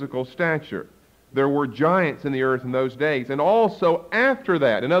of physical stature. There were giants in the earth in those days. And also after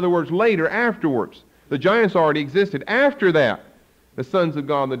that, in other words, later, afterwards, the giants already existed. After that, the sons of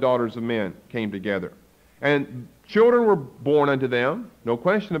God and the daughters of men came together. And children were born unto them. No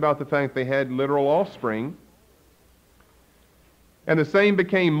question about the fact they had literal offspring. And the same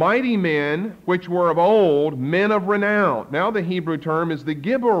became mighty men, which were of old, men of renown. Now the Hebrew term is the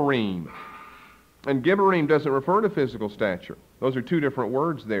Gibborim. And Gibborim doesn't refer to physical stature. Those are two different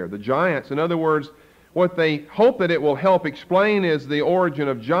words there. The giants, in other words, what they hope that it will help explain is the origin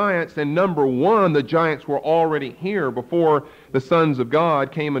of giants. And number one, the giants were already here before the sons of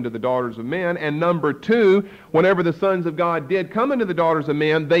God came unto the daughters of men. And number two, whenever the sons of God did come unto the daughters of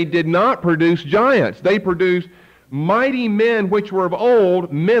men, they did not produce giants. They produced mighty men which were of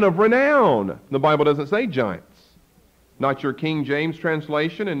old, men of renown. The Bible doesn't say giants. Not your King James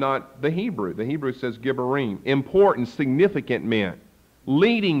translation and not the Hebrew. The Hebrew says Gibborim. Important, significant men.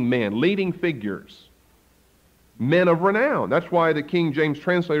 leading men, leading figures, men of renown. That's why the King James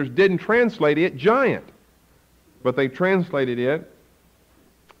translators didn't translate it giant, but they translated it,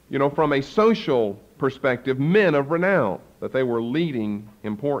 from a social perspective, men of renown, that they were leading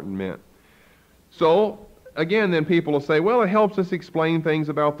important men. So, again, then people will say, well, it helps us explain things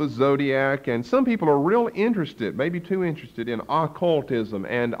about the zodiac, and some people are real interested, maybe too interested, in occultism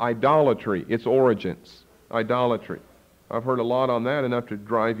and idolatry, its origins, idolatry. I've heard a lot on that, enough to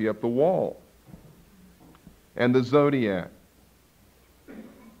drive you up the wall. And the zodiac.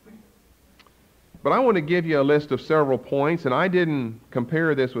 But I want to give you a list of several points, and I didn't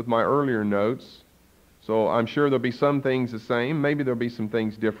compare this with my earlier notes, so I'm sure there'll be some things the same, maybe there'll be some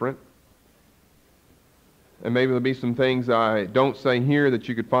things different. And maybe there'll be some things I don't say here that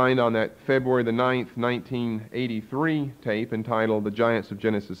you could find on that February the 9th, 1983 tape entitled The Giants of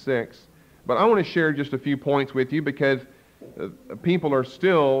Genesis 6. But I want to share just a few points with you because people are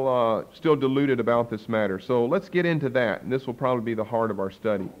still deluded about this matter. So let's get into that, and this will probably be the heart of our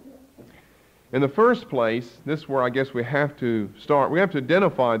study. In the first place, this is where I guess we have to start. We have to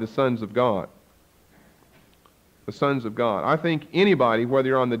identify the sons of God. The sons of God. I think anybody, whether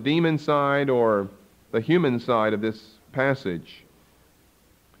you're on the demon side or the human side of this passage,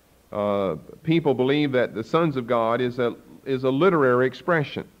 people believe that the sons of God is a literary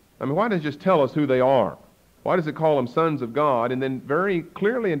expression. I mean, why does it just tell us who they are? Why does it call them sons of God and then very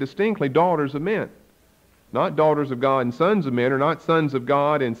clearly and distinctly daughters of men? Not daughters of God and sons of men, or not sons of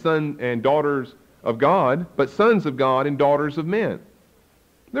God and daughters of God, but sons of God and daughters of men.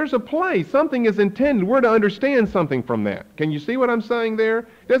 There's a place. Something is intended. We're to understand something from that. Can you see what I'm saying there?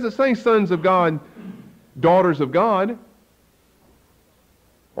 It doesn't say sons of God, daughters of God,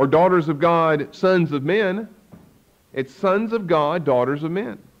 or daughters of God, sons of men. It's sons of God, daughters of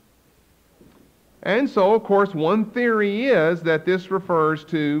men. And so, of course, one theory is that this refers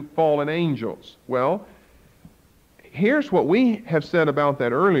to fallen angels. Well, here's what we have said about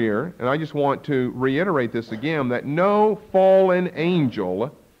that earlier, and I just want to reiterate this again, that no fallen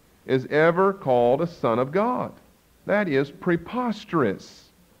angel is ever called a son of God. That is preposterous.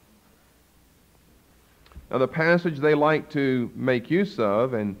 Now, the passage they like to make use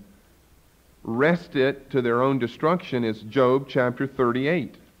of and wrest it to their own destruction is Job chapter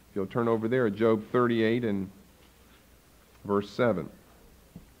 38. If you'll turn over there, Job 38 and verse 7.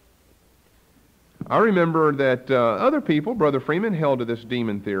 I remember that other people, Brother Freeman, held to this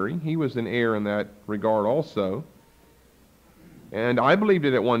demon theory. He was an heir in that regard also. And I believed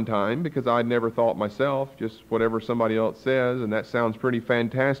it at one time because I'd never thought myself, just whatever somebody else says, and that sounds pretty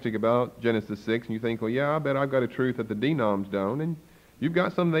fantastic about Genesis 6. And you think, well, yeah, I bet I've got a truth that the denoms don't. And you've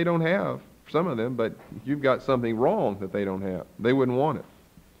got something they don't have, some of them, but you've got something wrong that they don't have. They wouldn't want it.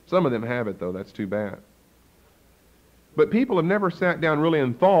 Some of them have it, though. That's too bad. But people have never sat down really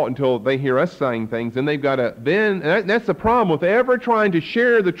and thought until they hear us saying things, and they've got to that's the problem with ever trying to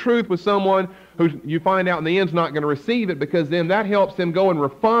share the truth with someone who you find out in the end's not going to receive it, because then that helps them go and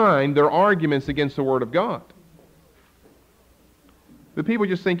refine their arguments against the Word of God. The people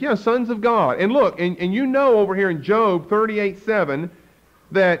just think, yeah, sons of God. And look, and you know over here in Job 38:7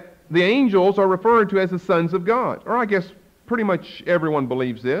 that the angels are referred to as the sons of God. Or I guess pretty much everyone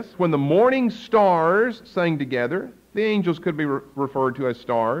believes this. When the morning stars sang together, the angels could be referred to as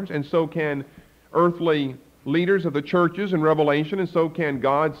stars, and so can earthly leaders of the churches in Revelation, and so can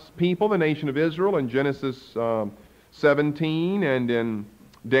God's people, the nation of Israel, in Genesis 17 and in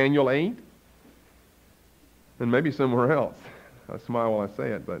Daniel 8, and maybe somewhere else. I smile while I say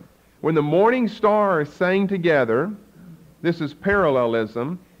it, but when the morning stars sang together, this is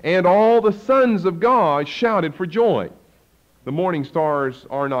parallelism, and all the sons of God shouted for joy. The morning stars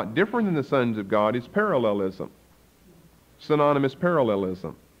are not different than the sons of God. It's parallelism. Synonymous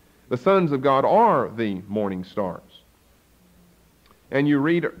parallelism. The sons of God are the morning stars. And you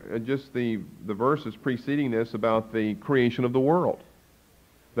read just the verses preceding this about the creation of the world.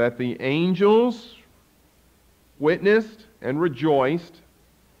 That the angels witnessed and rejoiced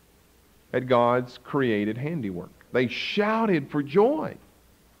at God's created handiwork. They shouted for joy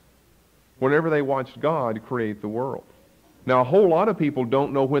whenever they watched God create the world. Now, a whole lot of people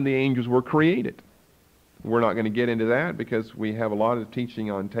don't know when the angels were created. We're not going to get into that because we have a lot of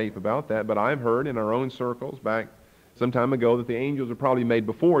teaching on tape about that, but I've heard in our own circles back some time ago that the angels are probably made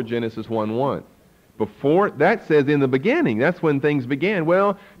before Genesis 1:1. Before, that says in the beginning, that's when things began.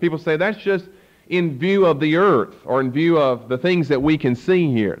 Well, people say that's just in view of the earth or in view of the things that we can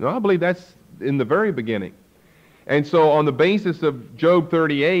see here. No, I believe that's in the very beginning. And so on the basis of Job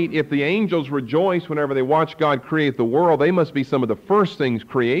 38, if the angels rejoice whenever they watch God create the world, they must be some of the first things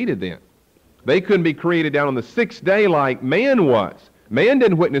created then. They couldn't be created down on the sixth day like man was. Man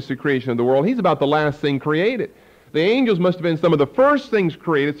didn't witness the creation of the world. He's about the last thing created. The angels must have been some of the first things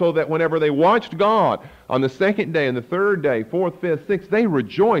created, so that whenever they watched God on the second day and the third day, fourth, fifth, sixth, they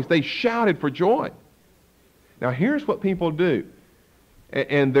rejoiced. They shouted for joy. Now here's what people do.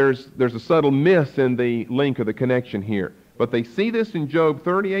 And there's a subtle miss in the link or the connection here. But they see this in Job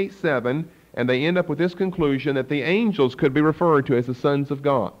 38:7, and they end up with this conclusion that the angels could be referred to as the sons of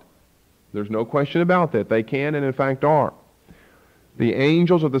God. There's no question about that. They can and in fact are. The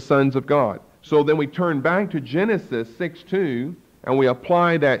angels are the sons of God. So then we turn back to Genesis 6:2, and we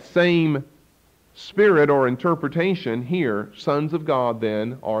apply that same spirit or interpretation here. Sons of God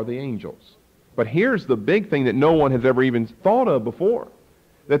then are the angels. But here's the big thing that no one has ever even thought of before.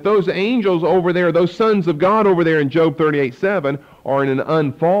 That those angels over there, those sons of God over there in Job 38:7 are in an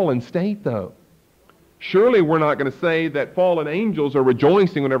unfallen state though. Surely we're not going to say that fallen angels are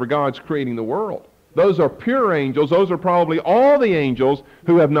rejoicing whenever God's creating the world. Those are pure angels. Those are probably all the angels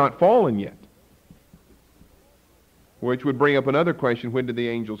who have not fallen yet. Which would bring up another question, when did the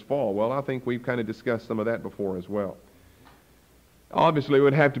angels fall? Well, I think we've kind of discussed some of that before as well. Obviously, it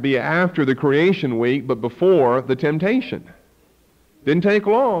would have to be after the creation week, but before the temptation. Didn't take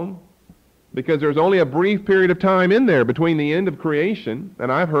long, because there's only a brief period of time in there between the end of creation,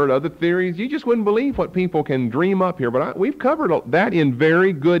 and I've heard other theories. You just wouldn't believe what people can dream up here, but we've covered that in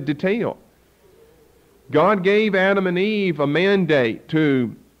very good detail. God gave Adam and Eve a mandate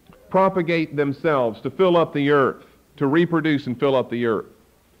to propagate themselves, to fill up the earth, to reproduce and fill up the earth.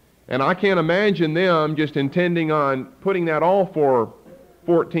 And I can't imagine them just intending on putting that all for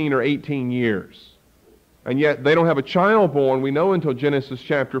 14 or 18 years. And yet they don't have a child born, we know, until Genesis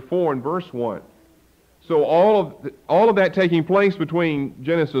chapter 4 and verse 1. So all of that taking place between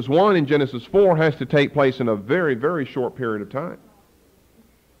Genesis 1 and Genesis 4 has to take place in a very, very short period of time.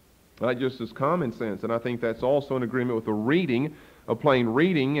 That just is common sense, and I think that's also in agreement with the reading, a plain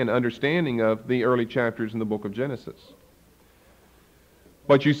reading and understanding of the early chapters in the book of Genesis.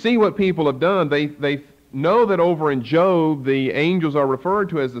 But you see what people have done. They know that over in Job the angels are referred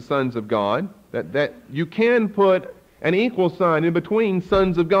to as the sons of God, that you can put an equal sign in between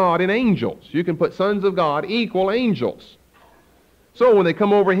sons of God and angels. You can put sons of God equal angels. So when they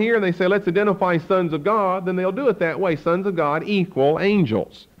come over here and they say, let's identify sons of God, then they'll do it that way. Sons of God equal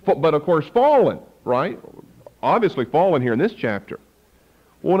angels. But of course fallen, right? Obviously fallen here in this chapter.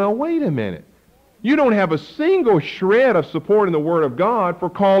 Well, now wait a minute. You don't have a single shred of support in the Word of God for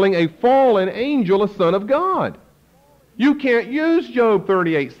calling a fallen angel a son of God. You can't use Job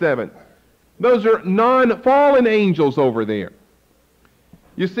 38:7. Those are non-fallen angels over there.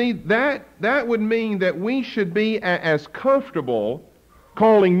 You see, that would mean that we should be as comfortable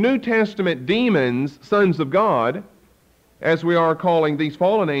calling New Testament demons sons of God as we are calling these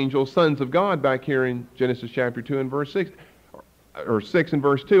fallen angels sons of God back here in Genesis chapter 2 and verse 6. Or 6 and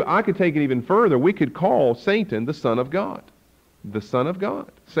verse 2. I could take it even further. We could call Satan the Son of God. The Son of God.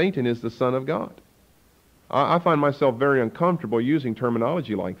 Satan is the Son of God. I find myself very uncomfortable using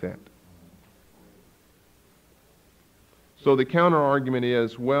terminology like that. So the counter-argument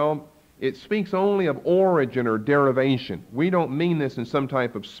is, well, it speaks only of origin or derivation. We don't mean this in some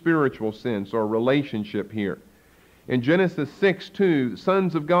type of spiritual sense or relationship here. In Genesis 6:2,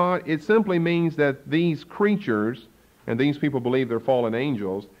 sons of God, it simply means that these creatures, and these people believe they're fallen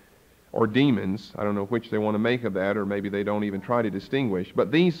angels or demons. I don't know which they want to make of that, or maybe they don't even try to distinguish.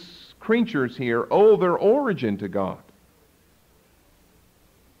 But these creatures here owe their origin to God.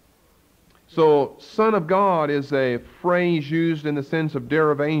 So, Son of God is a phrase used in the sense of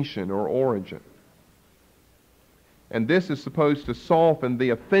derivation or origin. And this is supposed to soften the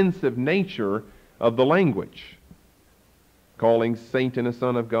offensive nature of the language. Calling Satan a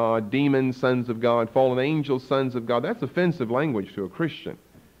son of God, demons sons of God, fallen angels sons of God. That's offensive language to a Christian.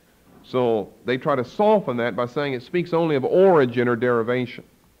 So they try to soften that by saying it speaks only of origin or derivation.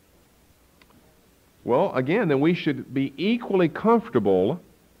 Well, again, then we should be equally comfortable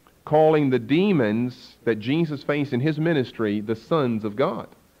calling the demons that Jesus faced in his ministry the sons of God.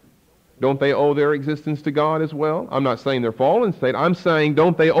 Don't they owe their existence to God as well? I'm not saying they're fallen state. I'm saying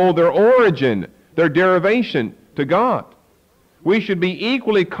don't they owe their origin, their derivation to God? We should be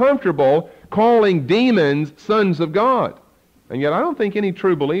equally comfortable calling demons sons of God. And yet I don't think any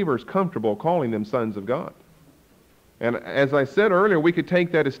true believer is comfortable calling them sons of God. And as I said earlier, we could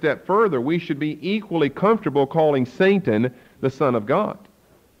take that a step further. We should be equally comfortable calling Satan the Son of God.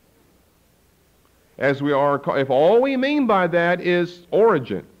 As we are, if all we mean by that is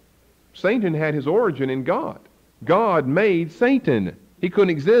origin. Satan had his origin in God. God made Satan. He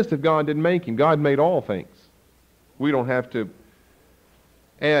couldn't exist if God didn't make him. God made all things. We don't have to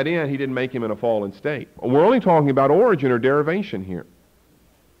add in, he didn't make him in a fallen state. We're only talking about origin or derivation here.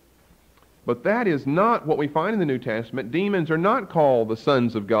 But that is not what we find in the New Testament. Demons are not called the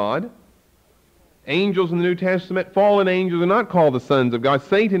sons of God. Angels in the New Testament, fallen angels, are not called the sons of God.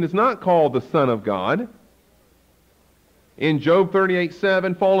 Satan is not called the son of God. In Job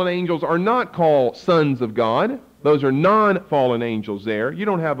 38:7, fallen angels are not called sons of God. Those are non-fallen angels there. You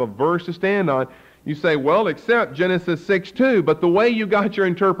don't have a verse to stand on. You say, well, except Genesis 6:2, but the way you got your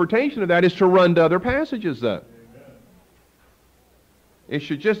interpretation of that is to run to other passages, though. It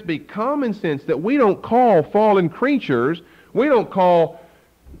should just be common sense that we don't call fallen creatures, we don't call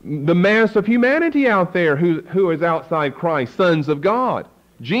the mass of humanity out there who is outside Christ sons of God.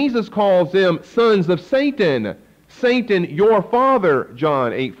 Jesus calls them sons of Satan. Satan, your father,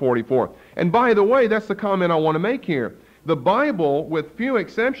 John 8:44. And by the way, that's the comment I want to make here. The Bible, with few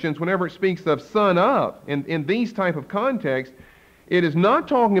exceptions, whenever it speaks of son of, in these type of contexts, it is not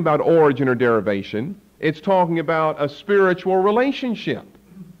talking about origin or derivation. It's talking about a spiritual relationship.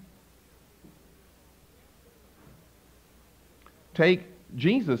 Take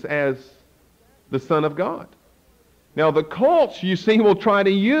Jesus as the Son of God. Now the cults, you see, will try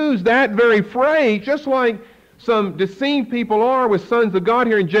to use that very phrase, just like some deceived people are with sons of God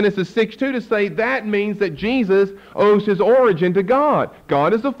here in Genesis 6:2, to say that means that Jesus owes his origin to God.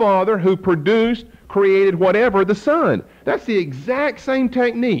 God is the Father who produced, created whatever, the Son. That's the exact same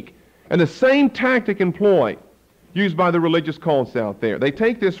technique and the same tactic employed, used by the religious cults out there. They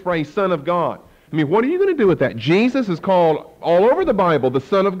take this phrase, Son of God. I mean, what are you going to do with that? Jesus is called all over the Bible the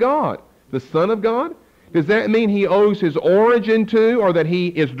Son of God. The Son of God? Does that mean he owes his origin to, or that he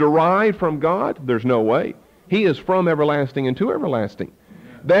is derived from God? There's no way. He is from everlasting and to everlasting.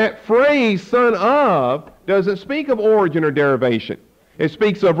 That phrase, son of, doesn't speak of origin or derivation. It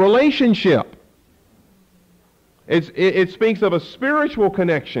speaks of relationship. It speaks of a spiritual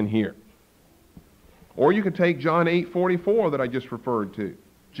connection here. Or you could take John 8:44 that I just referred to.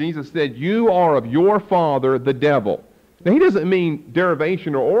 Jesus said, you are of your father, the devil. Now, he doesn't mean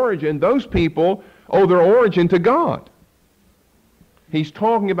derivation or origin. Those people owe their origin to God. He's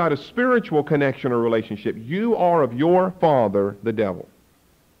talking about a spiritual connection or relationship. You are of your father, the devil.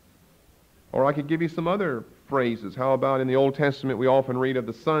 Or I could give you some other phrases. How about in the Old Testament, we often read of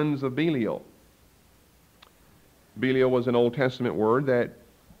the sons of Belial. Belial was an Old Testament word that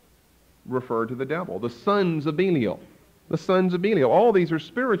referred to the devil. The sons of Belial. The sons of Belial. All these are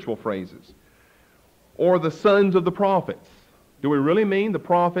spiritual phrases. Or the sons of the prophets. Do we really mean the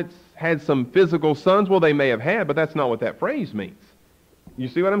prophets had some physical sons? Well, they may have had, but that's not what that phrase means. You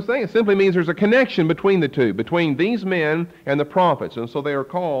see what I'm saying? It simply means there's a connection between the two, between these men and the prophets. And so they are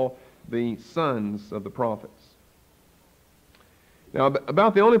called the sons of the prophets. Now,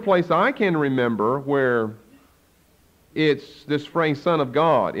 about the only place I can remember where it's this phrase, son of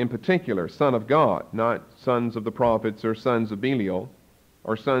God, in particular, son of God, not sons of the prophets or sons of Belial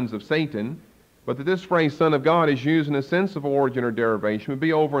or sons of Satan, but that this phrase, son of God, is used in a sense of origin or derivation, would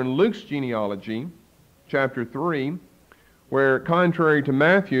be over in Luke's genealogy, chapter 3, where, contrary to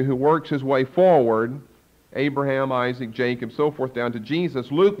Matthew, who works his way forward, Abraham, Isaac, Jacob, so forth, down to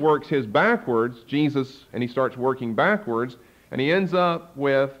Jesus, Luke works his backwards, Jesus, and he starts working backwards, and he ends up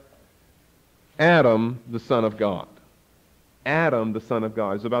with Adam, the son of God. Adam, the son of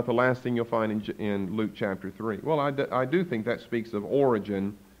God, is about the last thing you'll find in Luke chapter 3. Well, I do think that speaks of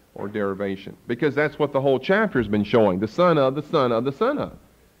origin or derivation, because that's what the whole chapter has been showing, the son of, the son of, the son of.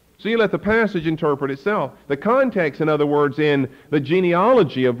 So you let the passage interpret itself. The context, in other words, in the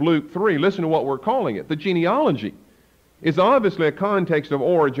genealogy of Luke 3, listen to what we're calling it. The genealogy is obviously a context of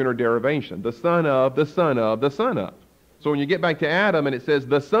origin or derivation. The son of, the son of, the son of. So when you get back to Adam and it says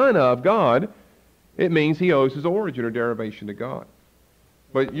the son of God, it means he owes his origin or derivation to God.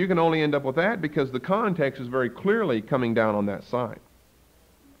 But you can only end up with that because the context is very clearly coming down on that side.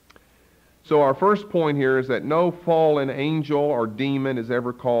 So our first point here is that no fallen angel or demon is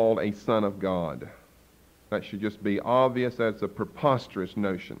ever called a son of God. That should just be obvious. That's a preposterous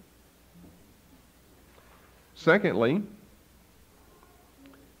notion. Secondly,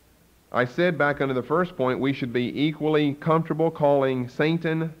 I said back under the first point, we should be equally comfortable calling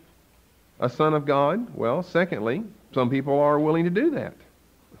Satan a son of God. Well, secondly, some people are willing to do that.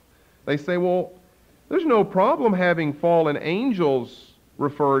 They say, well, there's no problem having fallen angels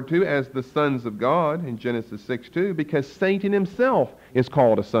referred to as the sons of God in Genesis 6:2 because Satan himself is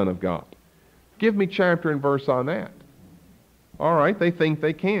called a son of God. Give me chapter and verse on that. All right, they think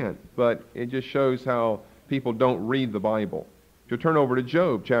they can, but it just shows how people don't read the Bible. If you turn over to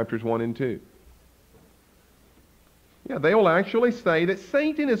Job, chapters 1 and 2. Yeah, they will actually say that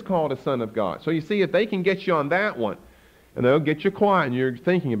Satan is called a son of God. So you see, if they can get you on that one, And they'll get you quiet, and you're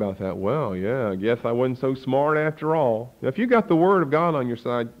thinking about that. Well, yeah, I guess I wasn't so smart after all. If you got the Word of God on your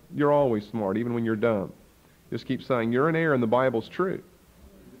side, you're always smart, even when you're dumb. Just keep saying, you're in error and the Bible's true.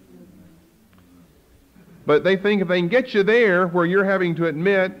 But they think if they can get you there where you're having to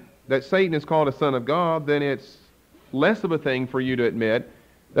admit that Satan is called a son of God, then it's less of a thing for you to admit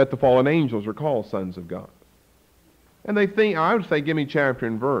that the fallen angels are called sons of God. And they think, I would say, give me chapter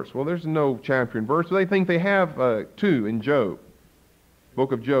and verse. Well, there's no chapter and verse, but they think they have two in Job.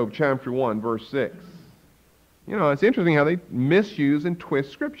 Book of Job, chapter 1, verse 6. You know, it's interesting how they misuse and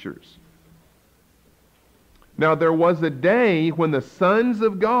twist scriptures. Now, there was a day when the sons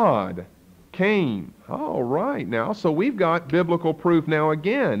of God came. All right, now, so we've got biblical proof now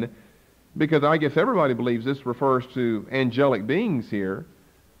again, because I guess everybody believes this refers to angelic beings here.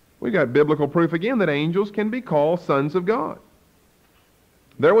 We've got biblical proof again that angels can be called sons of God.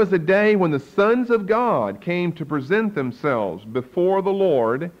 There was a day when the sons of God came to present themselves before the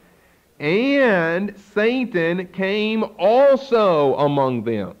Lord, and Satan came also among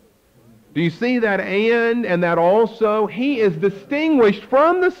them. Do you see that and that also? He is distinguished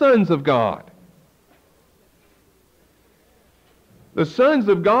from the sons of God. The sons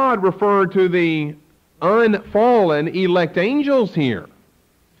of God refer to the unfallen elect angels here.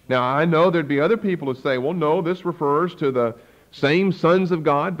 Now, I know there'd be other people who say, well, no, this refers to the same sons of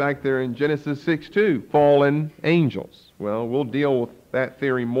God back there in Genesis 6:2, fallen angels. Well, we'll deal with that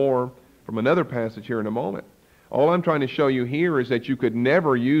theory more from another passage here in a moment. All I'm trying to show you here is that you could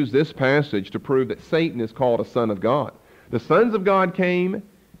never use this passage to prove that Satan is called a son of God. The sons of God came,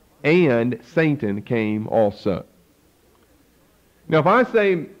 and Satan came also. Now, if I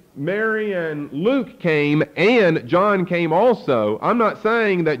say Mary and Luke came and John came also, I'm not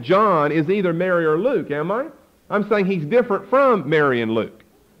saying that John is either Mary or Luke, am I? I'm saying he's different from Mary and Luke.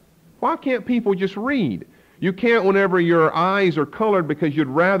 Why can't people just read? You can't whenever your eyes are colored because you'd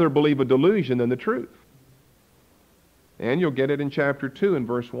rather believe a delusion than the truth. And you'll get it in chapter 2 and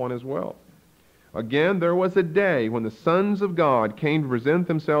verse 1 as well. Again, there was a day when the sons of God came to present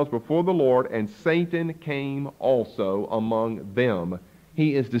themselves before the Lord, and Satan came also among them.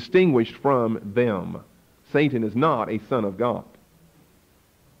 He is distinguished from them. Satan is not a son of God.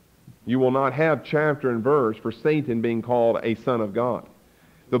 You will not have chapter and verse for Satan being called a son of God.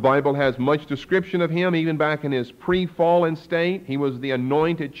 The Bible has much description of him, even back in his pre-fallen state. He was the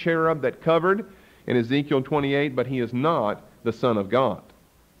anointed cherub that covered in Ezekiel 28, but he is not the Son of God.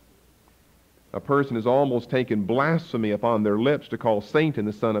 A person has almost taken blasphemy upon their lips to call Satan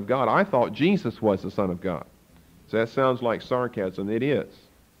the Son of God. I thought Jesus was the Son of God. So that sounds like sarcasm. It is.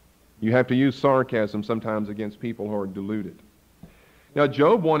 You have to use sarcasm sometimes against people who are deluded. Now,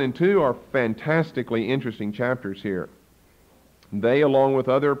 Job 1 and 2 are fantastically interesting chapters here. They, along with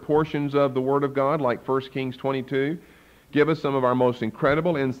other portions of the Word of God, like 1 Kings 22, give us some of our most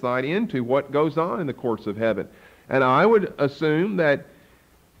incredible insight into what goes on in the courts of heaven. And I would assume that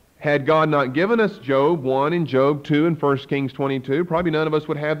had God not given us Job 1 and Job 2 and 1 Kings 22, probably none of us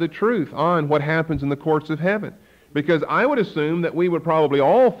would have the truth on what happens in the courts of heaven. Because I would assume that we would probably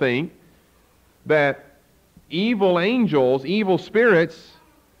all think that evil angels, evil spirits,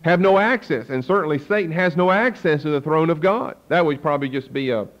 have no access. And certainly Satan has no access to the throne of God. That would probably just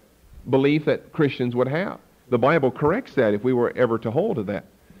be a belief that Christians would have. The Bible corrects that if we were ever to hold to that.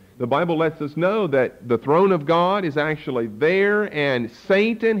 The Bible lets us know that the throne of God is actually there, and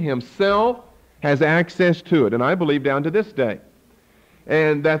Satan himself has access to it. And I believe down to this day.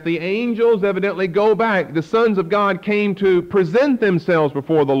 And that the angels evidently go back. The sons of God came to present themselves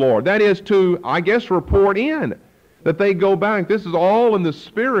before the Lord. That is to, I guess, report in. That they go back. This is all in the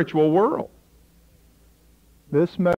spiritual world. This